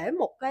tập thể,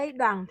 một cái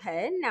đoàn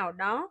thể nào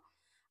đó.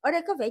 Ở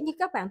đây có vẻ như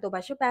các bạn tụ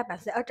bài số 3 bạn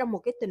sẽ ở trong một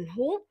cái tình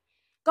huống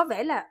có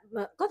vẻ là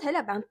có thể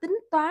là bạn tính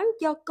toán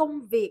cho công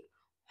việc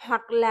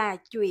hoặc là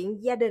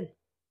chuyện gia đình.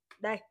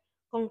 Đây,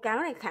 con cáo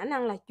này khả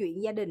năng là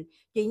chuyện gia đình.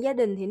 Chuyện gia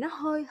đình thì nó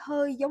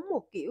hơi giống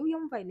một kiểu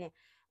giống vậy nè.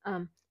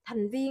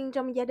 Thành viên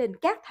trong gia đình,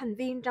 các thành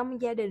viên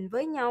trong gia đình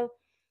với nhau,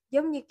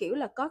 giống như kiểu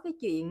là có cái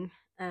chuyện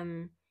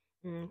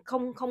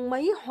không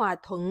mấy hòa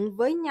thuận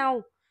với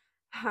nhau,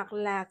 hoặc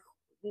là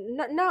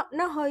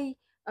nó hơi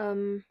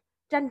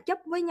tranh chấp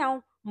với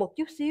nhau một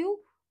chút xíu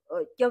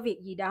cho việc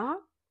gì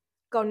đó.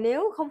 Còn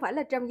nếu không phải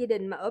là trong gia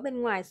đình mà ở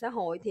bên ngoài xã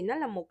hội thì nó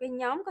là một cái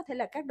nhóm, có thể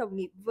là các đồng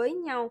nghiệp với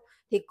nhau,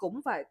 thì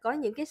cũng phải có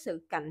những cái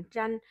sự cạnh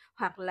tranh,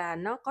 hoặc là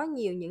nó có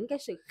nhiều những cái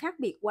sự khác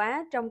biệt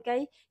quá trong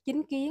cái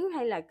chính kiến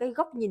hay là cái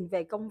góc nhìn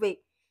về công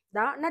việc.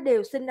 Đó, nó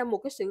đều sinh ra một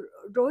cái sự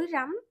rối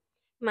rắm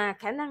mà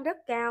khả năng rất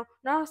cao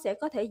nó sẽ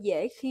có thể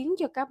dễ khiến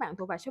cho các bạn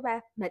thuộc bài số 3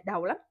 mệt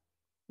đầu lắm.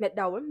 Mệt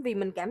đầu lắm vì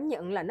mình cảm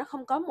nhận là nó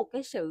không có một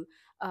cái sự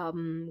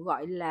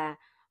gọi là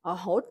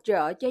hỗ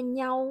trợ cho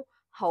nhau,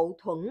 hậu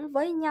thuẫn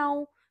với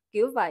nhau,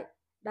 kiểu vậy.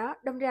 Đó,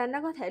 đâm ra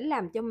nó có thể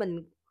làm cho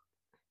mình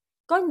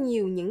có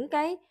nhiều những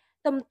cái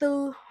tâm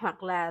tư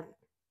hoặc là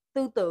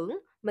tư tưởng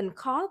mình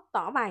khó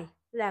tỏ bày,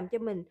 làm cho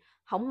mình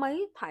không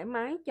mấy thoải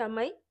mái cho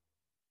mấy.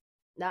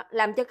 Đó,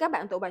 làm cho các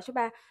bạn tụ bài số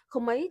 3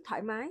 không mấy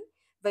thoải mái.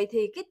 Vậy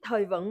thì cái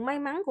thời vận may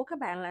mắn của các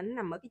bạn là nó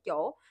nằm ở cái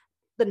chỗ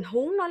tình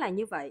huống nó là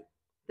như vậy.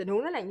 Tình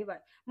huống nó là như vậy,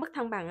 mất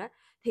thăng bằng á,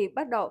 thì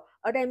bắt đầu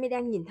ở đây mới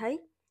đang nhìn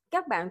thấy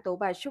các bạn tụ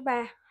bài số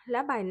 3,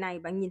 lá bài này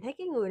bạn nhìn thấy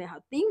cái người này họ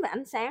tiến về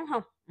ánh sáng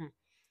không?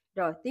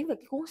 Rồi tiến về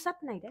cái cuốn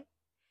sách này đấy.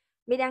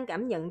 My đang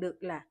cảm nhận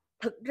được là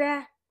thực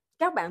ra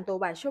các bạn tụ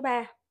bài số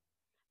 3,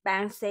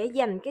 bạn sẽ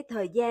dành cái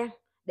thời gian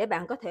để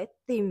bạn có thể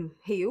tìm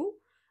hiểu,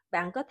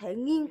 bạn có thể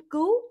nghiên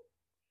cứu,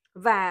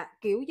 và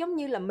kiểu giống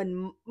như là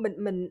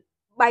mình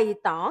bày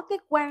tỏ cái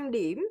quan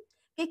điểm,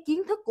 cái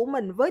kiến thức của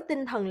mình với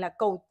tinh thần là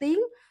cầu tiến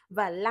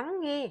và lắng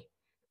nghe,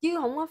 chứ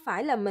không có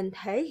phải là mình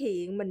thể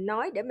hiện, mình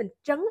nói để mình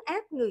trấn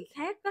áp người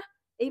khác á,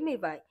 ý mi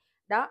vậy.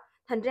 Đó,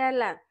 thành ra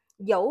là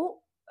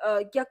dẫu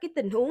cho cái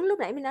tình huống lúc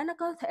nãy mình nói nó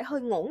có thể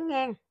hơi ngổn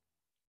ngang,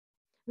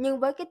 nhưng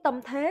với cái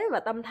tâm thế và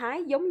tâm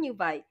thái giống như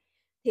vậy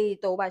thì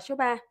tụ bài số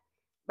 3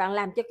 bạn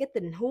làm cho cái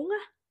tình huống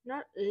á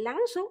nó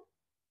lắng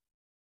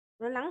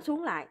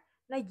xuống lại,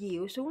 nó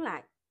dịu xuống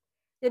lại.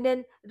 Cho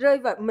nên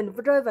mình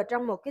rơi vào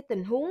trong một cái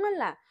tình huống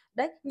là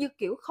đấy, như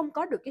kiểu không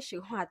có được cái sự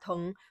hòa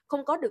thuận,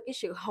 không có được cái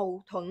sự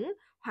hậu thuẫn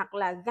hoặc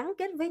là gắn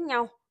kết với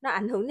nhau, nó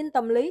ảnh hưởng đến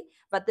tâm lý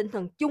và tinh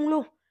thần chung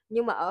luôn.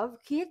 Nhưng mà ở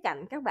khía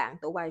cạnh các bạn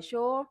tụ bài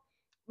số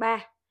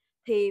 3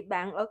 thì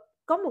bạn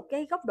có một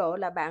cái góc độ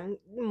là bạn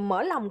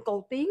mở lòng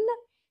cầu tiến đó.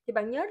 Thì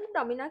bạn nhớ lúc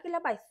đầu mình nói cái lá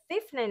bài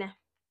thief này nè.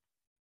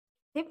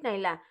 Thief này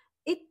là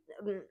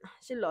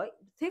xin lỗi,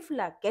 thief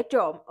là kẻ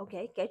trộm, ok,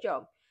 kẻ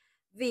trộm.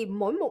 Vì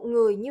mỗi một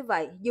người như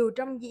vậy, dù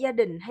trong gia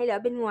đình hay là ở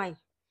bên ngoài,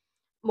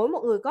 mỗi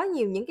một người có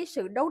nhiều những cái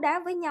sự đấu đá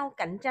với nhau,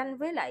 cạnh tranh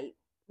với lại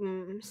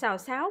xào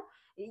xáo,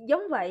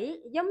 giống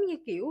vậy, giống như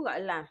kiểu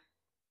gọi là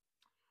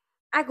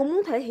ai cũng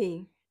muốn thể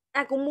hiện,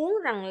 ai cũng muốn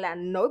rằng là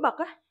nổi bật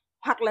á,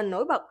 hoặc là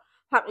nổi bật,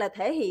 hoặc là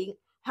thể hiện,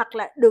 hoặc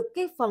là được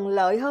cái phần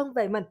lợi hơn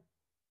về mình.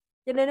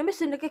 Cho nên nó mới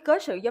sinh ra cái cớ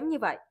sự giống như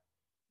vậy.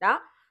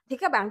 Đó, thì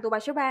các bạn tụ bài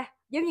số 3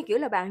 giống như kiểu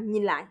là bạn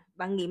nhìn lại,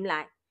 bạn nghiệm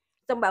lại,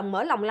 xong bạn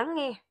mở lòng lắng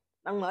nghe,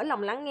 bạn mở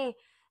lòng lắng nghe.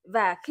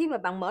 Và khi mà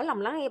bạn mở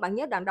lòng lắng nghe, bạn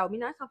nhớ đoạn đầu mới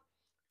nói không?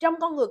 Trong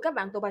con người các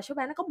bạn tụ bài số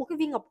 3 nó có một cái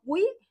viên ngọc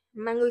quý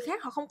mà người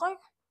khác họ không có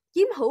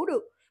chiếm hữu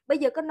được. Bây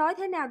giờ có nói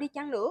thế nào đi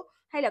chăng nữa,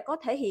 hay là có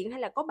thể hiện,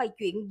 hay là có bày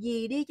chuyện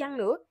gì đi chăng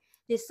nữa,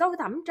 thì sâu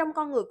thẳm trong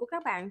con người của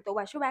các bạn tụ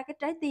bài số 3, cái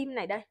trái tim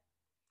này đây,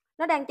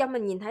 nó đang cho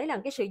mình nhìn thấy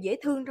là cái sự dễ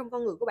thương trong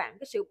con người của bạn,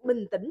 cái sự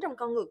bình tĩnh trong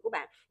con người của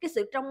bạn, cái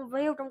sự trong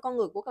veo trong con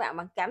người của các bạn,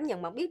 bạn cảm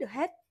nhận, bạn biết được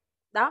hết.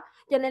 Đó,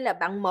 cho nên là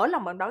bạn mở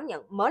lòng, bạn đón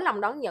nhận, mở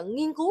lòng đón nhận,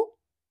 nghiên cứu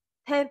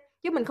thêm,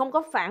 chứ mình không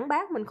có phản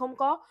bác, mình không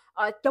có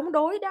chống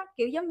đối đó,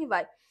 kiểu giống như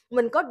vậy.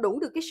 Mình có đủ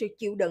được cái sự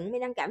chịu đựng,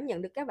 mình đang cảm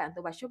nhận được các bạn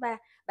tụ bài số 3,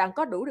 bạn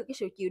có đủ được cái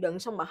sự chịu đựng,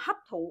 xong bạn hấp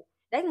thụ.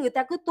 Đấy, người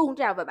ta cứ tuôn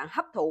trào và bạn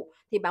hấp thụ,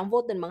 thì bạn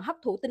vô tình bạn hấp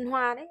thụ tinh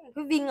hoa đấy,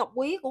 cái viên ngọc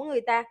quý của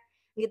người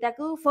ta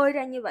cứ phơi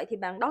ra như vậy thì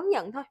bạn đón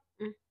nhận thôi.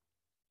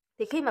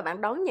 Thì khi mà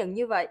bạn đón nhận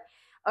như vậy,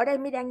 ở đây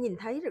mới đang nhìn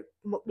thấy được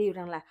một điều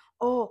rằng là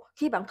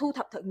khi bạn thu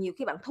thập thật nhiều,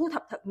 khi bạn thu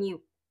thập thật nhiều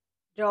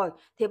rồi,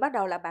 thì bắt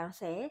đầu là bạn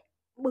sẽ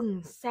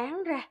bừng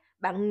sáng ra,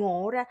 bạn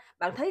ngộ ra,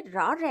 bạn thấy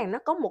rõ ràng nó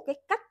có một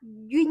cái cách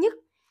duy nhất,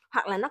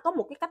 hoặc là nó có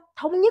một cái cách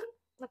thống nhất,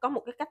 nó có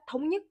một cái cách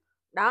thống nhất.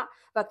 Đó,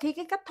 và khi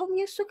cái cách thống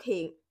nhất xuất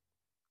hiện,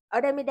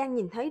 ở đây mới đang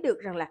nhìn thấy được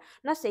rằng là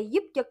nó sẽ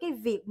giúp cho cái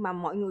việc mà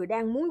mọi người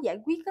đang muốn giải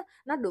quyết á,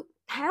 nó được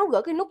tháo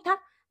gỡ cái nút thắt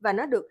và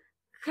nó được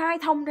khai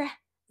thông ra,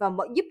 và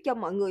giúp cho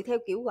mọi người theo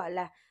kiểu gọi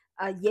là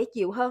dễ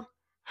chịu hơn,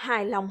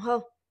 hài lòng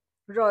hơn.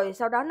 Rồi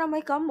sau đó nó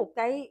mới có một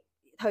cái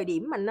thời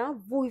điểm mà nó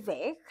vui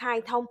vẻ,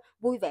 khai thông,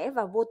 vui vẻ,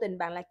 và vô tình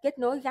bạn lại kết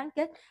nối, gắn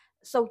kết,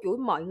 sâu chuỗi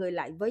mọi người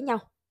lại với nhau.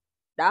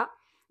 Đó,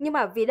 nhưng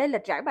mà vì đây là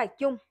trải bài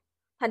chung,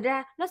 thành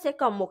ra nó sẽ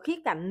còn một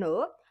khía cạnh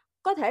nữa.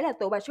 Có thể là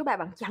tụ bài số 3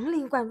 bạn chẳng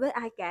liên quan với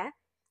ai cả,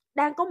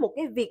 đang có một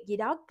cái việc gì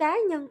đó cá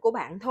nhân của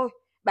bạn thôi,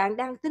 bạn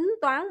đang tính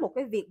toán một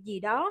cái việc gì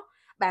đó,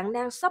 bạn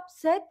đang sắp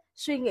xếp,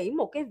 suy nghĩ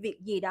một cái việc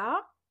gì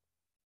đó,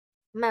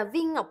 mà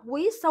viên ngọc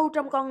quý sâu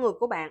trong con người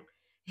của bạn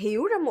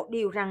hiểu ra một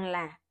điều rằng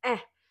là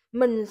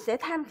mình sẽ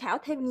tham khảo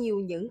thêm nhiều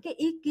những cái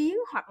ý kiến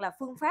hoặc là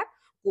phương pháp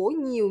của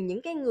nhiều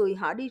những cái người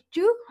họ đi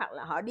trước, hoặc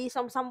là họ đi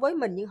song song với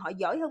mình nhưng họ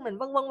giỏi hơn mình,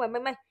 vân vân và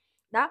mây mây.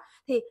 Đó,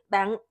 thì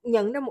bạn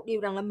nhận ra một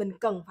điều rằng là mình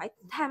cần phải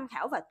tham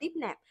khảo và tiếp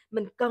nạp,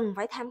 mình cần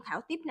phải tham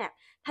khảo tiếp nạp,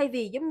 thay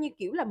vì giống như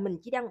kiểu là mình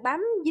chỉ đang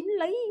bám dính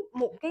lấy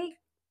một cái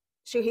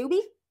sự hiểu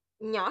biết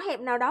nhỏ hẹp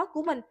nào đó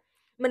của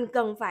mình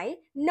cần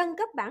phải nâng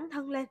cấp bản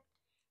thân lên,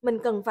 mình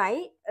cần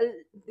phải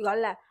gọi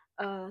là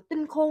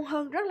tinh khôn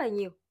hơn rất là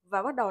nhiều,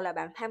 và bắt đầu là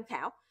bạn tham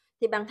khảo.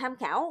 Thì bạn tham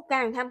khảo,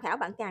 càng tham khảo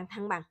bạn càng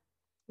thăng bằng,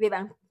 vì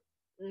bạn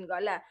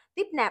gọi là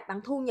tiếp nạp,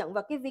 bạn thu nhận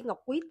vào cái viên ngọc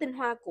quý tinh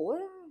hoa của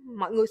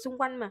mọi người xung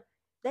quanh mà.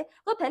 Đấy,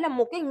 có thể là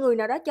một cái người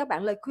nào đó cho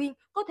bạn lời khuyên,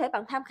 có thể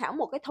bạn tham khảo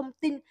một cái thông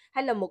tin,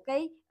 hay là một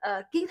cái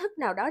kiến thức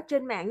nào đó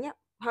trên mạng nhé,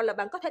 hoặc là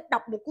bạn có thể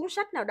đọc một cuốn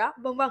sách nào đó,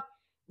 vân vân.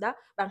 Đó,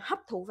 bạn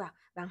hấp thụ vào,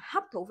 bạn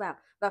hấp thụ vào,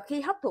 và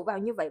khi hấp thụ vào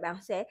như vậy, bạn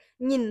sẽ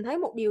nhìn thấy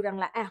một điều rằng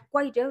là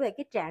quay trở về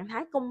cái trạng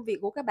thái công việc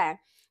của các bạn,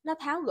 nó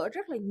tháo gỡ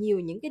rất là nhiều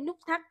những cái nút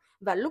thắt,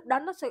 và lúc đó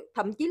nó sẽ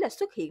thậm chí là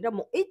xuất hiện ra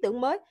một ý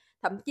tưởng mới,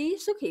 thậm chí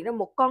xuất hiện ra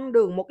một con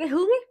đường, một cái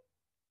hướng ấy,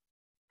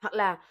 hoặc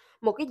là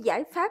một cái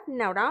giải pháp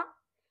nào đó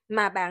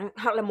mà bạn,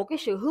 hoặc là một cái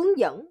sự hướng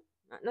dẫn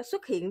nó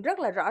xuất hiện rất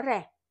là rõ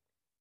ràng,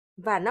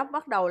 và nó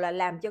bắt đầu là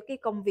làm cho cái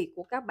công việc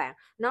của các bạn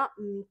nó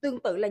tương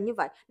tự là như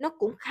vậy, nó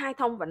cũng khai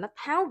thông và nó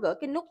tháo gỡ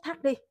cái nút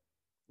thắt đi.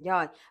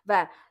 Rồi,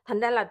 và thành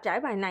ra là trải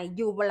bài này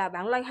dù là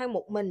bạn loay hoay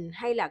một mình,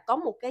 hay là có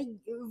một cái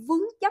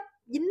vướng chấp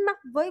dính mắc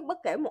với bất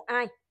kể một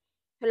ai,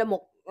 hay là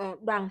một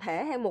đoàn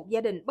thể hay một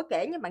gia đình, bất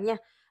kể nha bạn nha.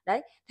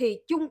 Đấy, thì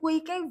chung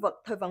quy cái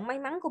thời vận may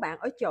mắn của bạn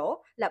ở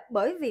chỗ là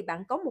bởi vì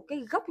bạn có một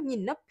cái góc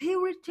nhìn nó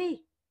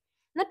purity,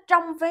 nó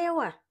trong veo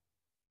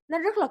nó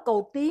rất là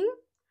cầu tiến,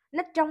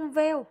 nó trong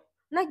veo,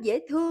 nó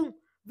dễ thương,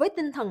 với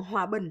tinh thần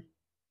hòa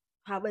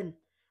bình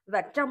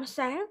và trong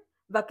sáng,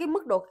 và cái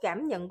mức độ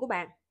cảm nhận của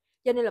bạn.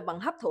 Cho nên là bạn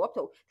hấp thụ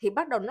thì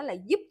bắt đầu nó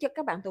lại giúp cho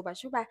các bạn tụ bài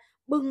số 3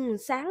 bừng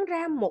sáng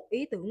ra một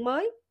ý tưởng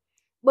mới,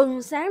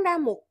 bừng sáng ra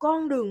một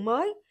con đường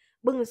mới,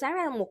 bừng sáng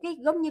ra một cái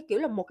giống như kiểu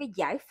là một cái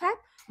giải pháp,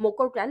 một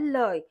câu trả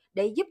lời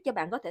để giúp cho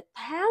bạn có thể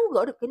tháo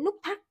gỡ được cái nút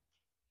thắt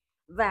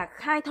và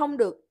khai thông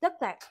được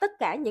tất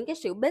cả những cái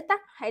sự bế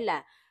tắc, hay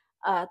là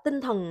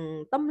tinh thần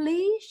tâm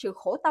lý, sự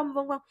khổ tâm,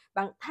 vân vân.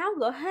 Bạn tháo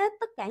gỡ hết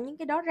tất cả những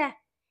cái đó ra,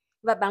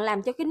 và bạn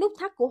làm cho cái nút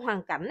thắt của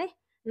hoàn cảnh ấy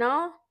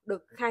nó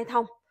được khai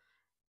thông.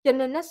 Cho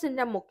nên nó sinh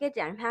ra một cái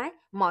trạng thái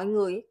mọi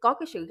người có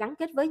cái sự gắn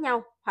kết với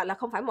nhau, hoặc là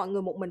không phải mọi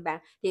người một mình bạn,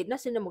 thì nó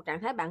sinh ra một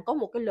trạng thái bạn có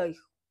một cái lời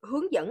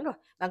hướng dẫn rồi,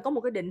 bạn có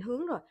một cái định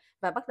hướng rồi,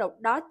 và bắt đầu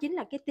đó chính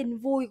là cái tin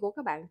vui của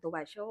các bạn tụ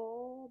bài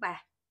số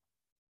 3.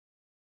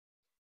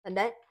 Thành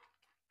đấy,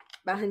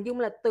 bạn hình dung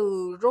là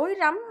từ rối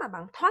rắm mà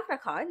bạn thoát ra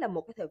khỏi là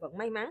một cái thời vận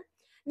may mắn.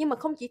 Nhưng mà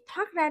không chỉ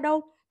thoát ra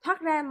đâu, thoát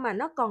ra mà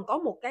nó còn có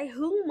một cái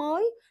hướng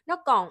mới,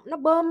 nó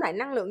bơm lại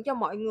năng lượng cho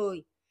mọi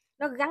người,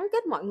 nó gắn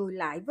kết mọi người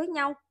lại với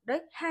nhau.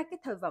 Đấy, hai cái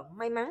thời vận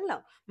may mắn lận,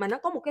 mà nó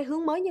có một cái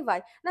hướng mới như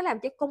vậy, nó làm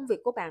cho công việc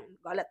của bạn,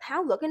 gọi là,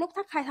 tháo gỡ cái nút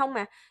thắt khai thông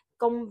mà.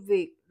 Công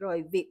việc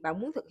rồi việc bạn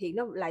muốn thực hiện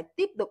nó lại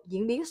tiếp tục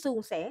diễn biến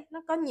suôn sẻ,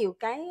 nó có nhiều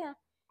cái,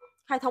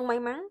 khai thông may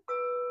mắn.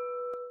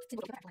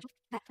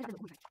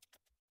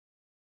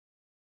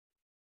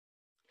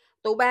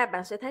 Tụ ba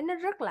bạn sẽ thấy nó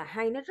rất là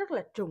hay, nó rất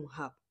là trùng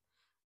hợp.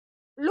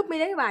 Lúc mi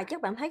lấy bài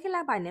chắc bạn thấy cái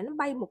lá bài này nó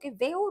bay một cái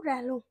véo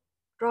ra luôn.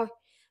 Rồi,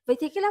 vậy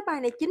thì cái lá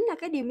bài này chính là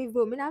cái điều mình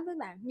vừa mới nói với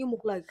bạn, như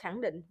một lời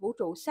khẳng định, vũ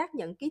trụ xác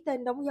nhận, ký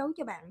tên đóng dấu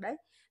cho bạn đấy.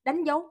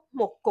 Đánh dấu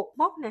một cột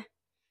mốc nè,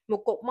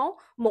 một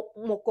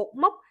cột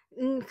mốc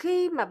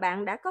khi mà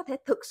bạn đã có thể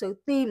thực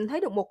sự tìm thấy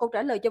được một câu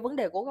trả lời cho vấn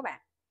đề của các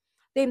bạn.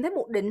 Tìm thấy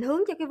một định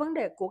hướng cho cái vấn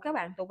đề của các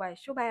bạn, tụ bài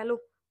số 3 luôn.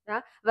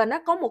 Đó, và nó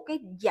có một cái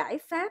giải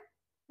pháp,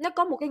 nó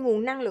có một cái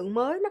nguồn năng lượng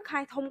mới, nó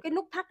khai thông cái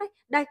nút thắt ấy.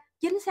 Đây,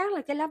 chính xác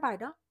là cái lá bài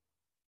đó.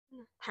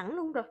 Thẳng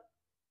luôn rồi.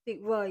 Tuyệt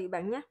vời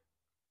bạn nhé.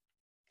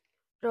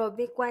 Rồi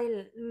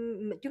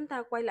chúng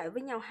ta quay lại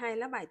với nhau hai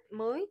lá bài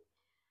mới.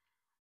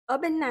 Ở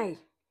bên này,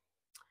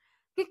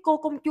 cái cô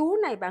công chúa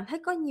này bạn thấy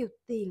có nhiều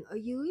tiền ở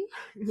dưới,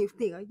 nhiều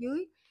tiền ở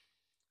dưới.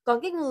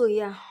 Còn cái người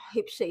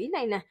hiệp sĩ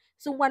này nè,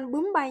 xung quanh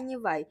bướm bay như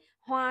vậy,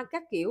 hoa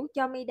các kiểu,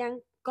 cho mi đang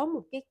có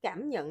một cái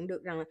cảm nhận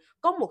được rằng là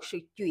có một sự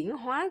chuyển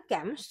hóa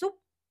cảm xúc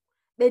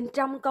bên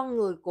trong con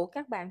người của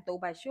các bạn tụ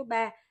bài số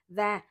 3.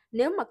 Và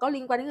nếu mà có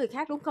liên quan đến người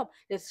khác, đúng không?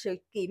 Thì sự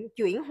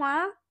chuyển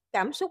hóa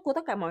cảm xúc của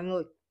tất cả mọi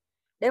người,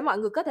 để mọi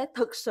người có thể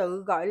thực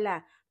sự, gọi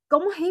là,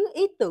 cống hiến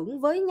ý tưởng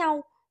với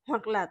nhau,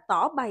 hoặc là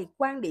tỏ bày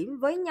quan điểm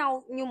với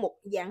nhau như một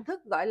dạng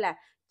thức, gọi là,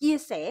 chia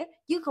sẻ,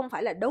 chứ không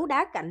phải là đấu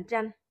đá cạnh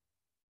tranh.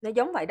 Nó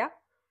giống vậy đó.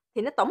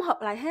 Thì nó tổng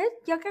hợp lại hết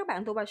cho các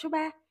bạn tụ bài số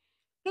 3.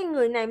 Cái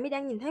người này mới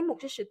đang nhìn thấy một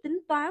cái sự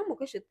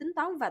tính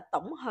toán và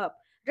tổng hợp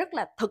rất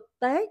là thực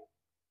tế.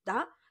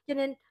 Đó, cho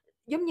nên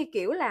giống như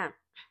kiểu là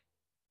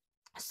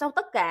sau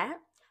tất cả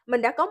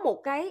mình đã có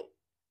một cái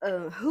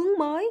hướng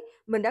mới,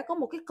 mình đã có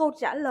một cái câu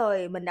trả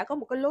lời, mình đã có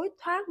một cái lối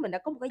thoát, mình đã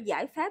có một cái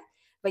giải pháp.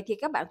 Vậy thì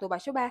các bạn tụ bài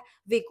số 3,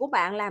 việc của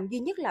bạn làm duy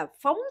nhất là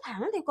phóng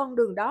thẳng theo con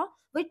đường đó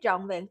với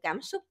trọn vẹn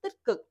cảm xúc tích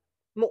cực.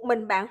 Một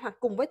mình bạn hoặc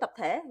cùng với tập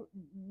thể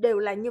đều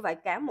là như vậy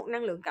cả, một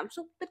năng lượng cảm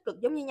xúc tích cực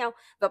giống như nhau.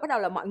 Và bắt đầu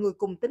là mọi người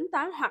cùng tính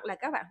toán, hoặc là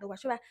các bạn tụ bài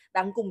số 3,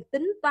 bạn cùng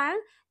tính toán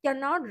cho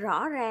nó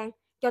rõ ràng,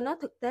 cho nó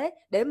thực tế,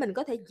 để mình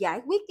có thể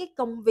giải quyết cái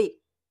công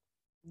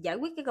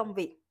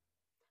việc.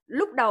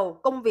 Lúc đầu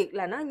công việc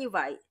là nó như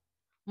vậy,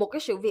 một cái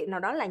sự việc nào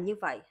đó là như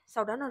vậy,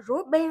 sau đó nó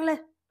rối beng lên.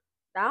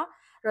 Đó,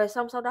 rồi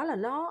xong sau đó là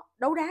nó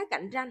đấu đá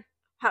cạnh tranh,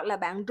 hoặc là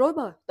bạn rối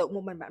bời, tự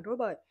một mình bạn rối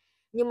bời.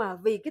 Nhưng mà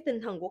vì cái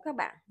tinh thần của các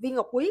bạn, viên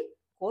ngọc quý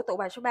của tụ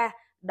bài số 3,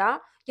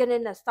 đó, cho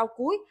nên là sau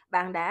cuối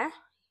bạn đã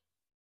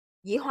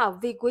dĩ hòa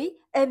vi quý,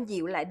 êm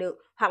dịu lại được,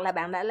 hoặc là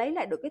bạn đã lấy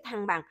lại được cái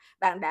thăng bằng,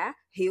 bạn đã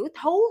hiểu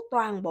thấu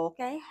toàn bộ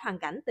cái hoàn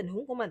cảnh tình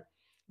huống của mình,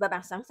 và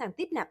bạn sẵn sàng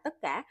tiếp nạp tất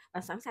cả,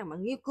 bạn sẵn sàng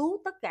bạn nghiên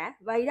cứu tất cả.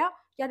 Vậy đó,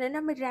 cho nên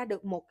nó mới ra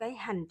được một cái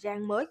hành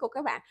trang mới của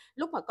các bạn.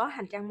 Lúc mà có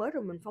hành trang mới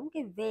rồi, mình phóng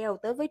cái veo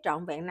tới với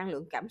trọn vẹn năng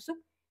lượng cảm xúc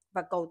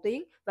và cầu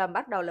tiến, và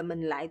bắt đầu là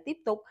mình lại tiếp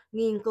tục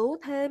nghiên cứu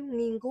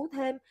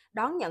thêm,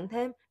 đón nhận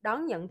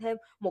thêm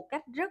một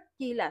cách rất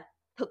chi là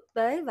thực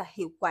tế và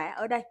hiệu quả.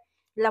 Ở đây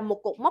là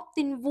một cột mốc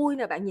tin vui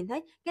nè, bạn nhìn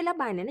thấy cái lá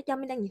bài này nó cho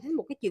mình đang nhìn thấy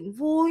một cái chuyện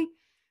vui,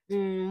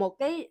 một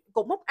cái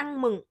cột mốc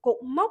ăn mừng.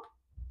 Cột mốc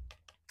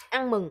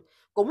ăn mừng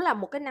cũng là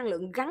một cái năng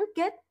lượng gắn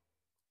kết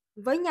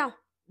với nhau.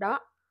 Đó,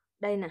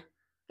 đây nè,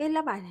 cái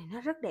lá bài này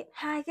nó rất đẹp,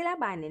 hai cái lá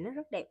bài này nó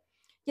rất đẹp.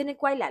 Cho nên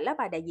quay lại lá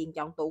bài đại diện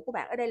chọn tủ của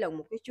bạn, ở đây là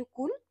một cái chú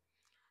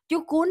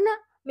cún á.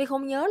 Mi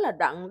không nhớ là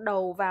đoạn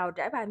đầu vào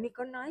trải bài Mi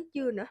có nói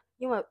chưa nữa,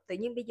 nhưng mà tự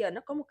nhiên bây giờ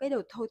nó có một cái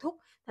đồ thôi thúc,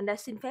 thành ra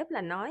xin phép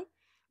là nói.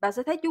 Bạn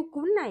sẽ thấy chú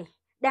cún này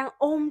đang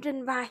ôm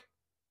trên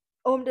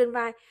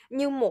vai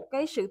như một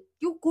cái sự,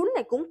 chú cún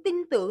này cũng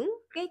tin tưởng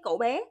cái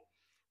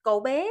cậu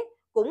bé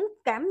cũng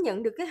cảm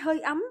nhận được cái hơi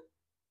ấm,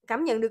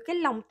 cảm nhận được cái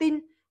lòng tin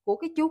của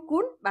cái chú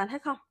cún, bạn thấy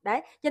không?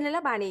 Đấy, cho nên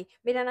lá bài này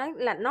mình đang nói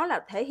là nó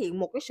là thể hiện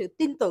một cái sự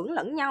tin tưởng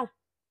lẫn nhau,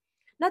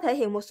 nó thể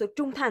hiện một sự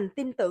trung thành,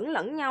 tin tưởng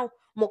lẫn nhau,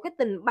 một cái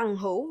tình bằng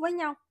hữu với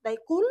nhau. Đấy,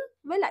 cún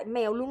với lại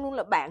mèo luôn luôn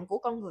là bạn của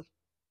con người,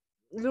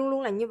 luôn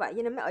luôn là như vậy,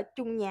 cho nên mới ở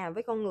chung nhà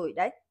với con người.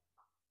 Đấy,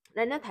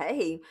 nên nó thể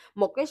hiện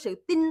một cái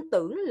sự tin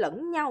tưởng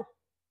lẫn nhau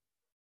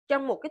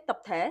trong một cái tập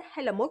thể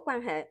hay là mối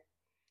quan hệ.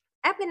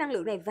 Áp cái năng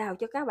lượng này vào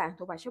cho các bạn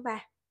thuộc bài số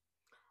 3.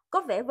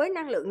 Có vẻ với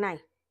năng lượng này,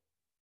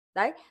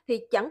 đấy, thì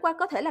chẳng qua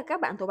có thể là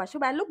các bạn thuộc bài số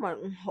 3 lúc mà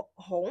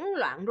hỗn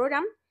loạn rối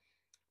rắm.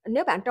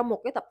 Nếu bạn trong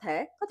một cái tập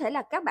thể, có thể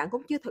là các bạn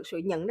cũng chưa thực sự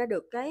nhận ra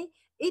được cái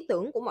ý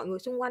tưởng của mọi người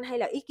xung quanh hay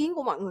là ý kiến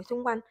của mọi người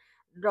xung quanh.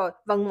 Rồi,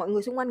 và mọi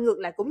người xung quanh ngược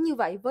lại cũng như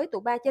vậy với tụ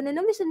ba, cho nên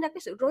nó mới sinh ra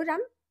cái sự rối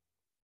rắm.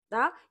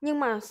 Đó, nhưng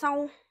mà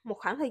sau một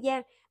khoảng thời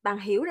gian, bạn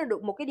hiểu ra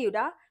được một cái điều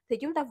đó, thì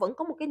chúng ta vẫn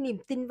có một cái niềm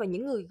tin vào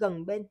những người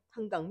gần bên,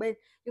 thân cận bên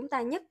chúng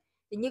ta nhất.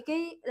 Thì như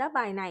cái lá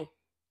bài này,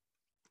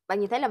 bạn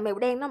nhìn thấy là mèo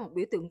đen nó một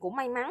biểu tượng của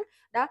may mắn.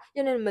 Đó,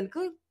 cho nên mình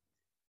cứ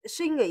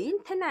suy nghĩ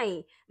thế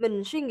này,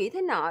 mình suy nghĩ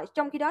thế nọ,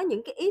 trong khi đó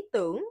những cái ý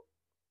tưởng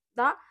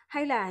đó,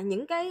 hay là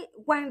những cái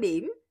quan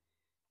điểm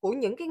của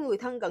những cái người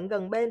thân cận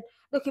gần bên,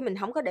 đôi khi mình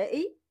không có để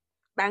ý.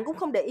 bạn cũng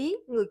không để ý,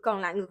 người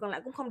còn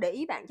lại cũng không để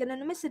ý bạn, cho nên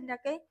nó mới sinh ra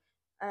cái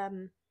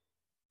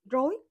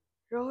rối.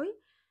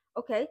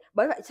 Ok,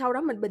 bởi vậy sau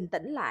đó mình bình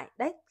tĩnh lại.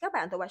 Đấy, các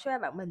bạn tụi bạn số 3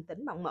 bạn bình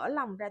tĩnh, bạn mở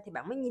lòng ra thì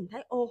bạn mới nhìn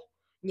thấy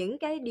những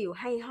cái điều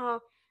hay ho,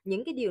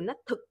 những cái điều nó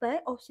thực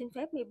tế. Xin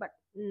phép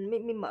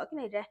mi mở cái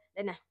này ra.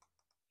 Đây nè.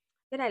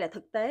 Cái này là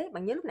thực tế,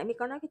 bạn nhớ lúc nãy mi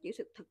có nói cái chữ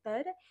sự thực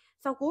tế đấy.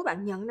 Sau cuối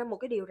bạn nhận ra một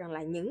cái điều rằng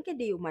là những cái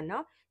điều mà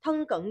nó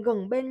thân cận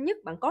gần bên nhất,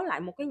 bạn có lại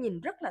một cái nhìn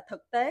rất là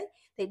thực tế,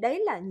 thì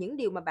đấy là những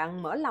điều mà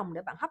bạn mở lòng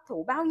để bạn hấp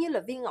thụ. Bao nhiêu là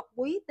viên ngọc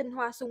quý, tinh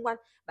hoa xung quanh,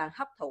 bạn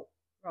hấp thụ.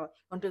 Rồi,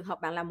 còn trường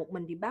hợp bạn làm một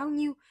mình thì bao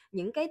nhiêu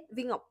những cái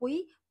viên ngọc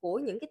quý của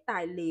những cái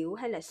tài liệu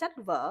hay là sách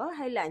vở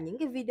hay là những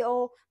cái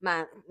video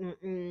mà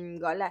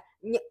gọi là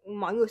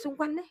mọi người xung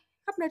quanh đấy,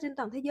 khắp nơi trên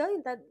toàn thế giới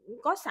người ta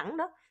có sẵn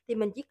đó, thì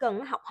mình chỉ cần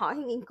học hỏi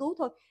hay nghiên cứu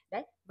thôi.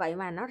 Đấy, vậy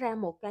mà nó ra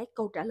một cái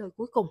câu trả lời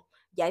cuối cùng,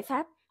 giải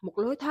pháp, một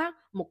lối thoát,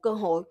 một cơ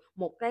hội,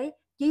 một cái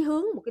chí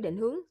hướng, một cái định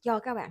hướng cho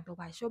các bạn thuộc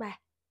bài số 3.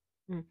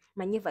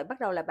 Mà như vậy bắt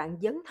đầu là bạn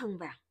dấn thân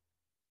vào.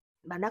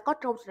 Bạn đã có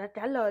câu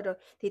trả lời rồi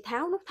thì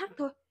tháo nút thắt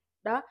thôi.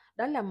 Đó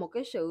là một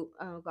cái sự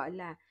gọi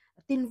là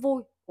tin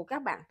vui của các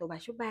bạn thuộc bài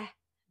số 3.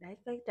 Đấy,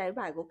 cái trải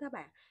bài của các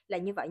bạn là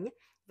như vậy nhé.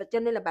 Và cho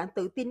nên là bạn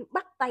tự tin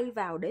bắt tay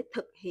vào để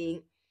thực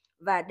hiện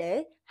và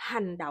để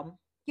hành động,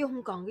 chứ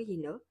không còn cái gì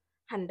nữa.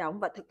 Hành động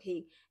và thực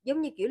hiện,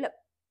 giống như kiểu là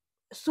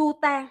xua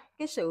tan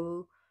cái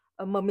sự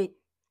mờ mịt,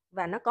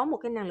 và nó có một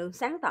cái năng lượng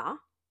sáng tỏ,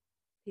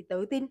 thì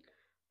tự tin,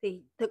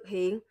 thì thực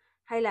hiện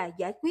hay là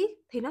giải quyết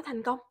thì nó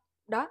thành công.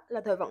 Đó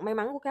là thời vận may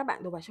mắn của các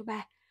bạn thuộc bài số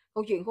 3.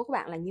 Câu chuyện của các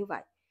bạn là như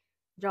vậy.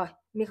 Rồi,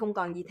 mi không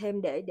còn gì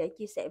thêm để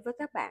chia sẻ với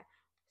các bạn.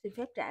 Xin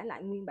phép trả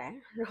lại nguyên bản.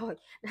 Rồi,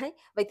 đấy.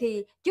 Vậy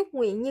thì chúc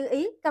nguyện như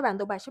ý các bạn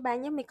thuộc bài số 3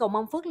 nhé. Mi cầu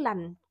mong phước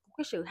lành,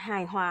 cái sự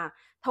hài hòa,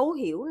 thấu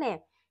hiểu nè,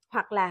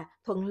 hoặc là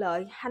thuận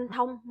lợi, hanh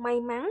thông,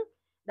 may mắn.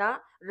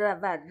 Đó,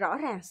 và rõ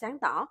ràng sáng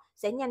tỏ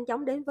sẽ nhanh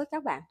chóng đến với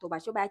các bạn thuộc bài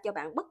số 3, cho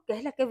bạn bất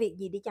kể là cái việc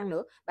gì đi chăng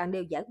nữa, bạn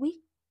đều giải quyết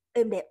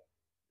êm đẹp.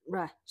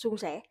 Rồi, suôn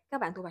sẻ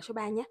các bạn thuộc bài số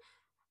 3 nhé.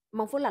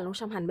 Mong phước lành luôn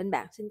song hành bên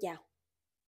bạn. Xin chào.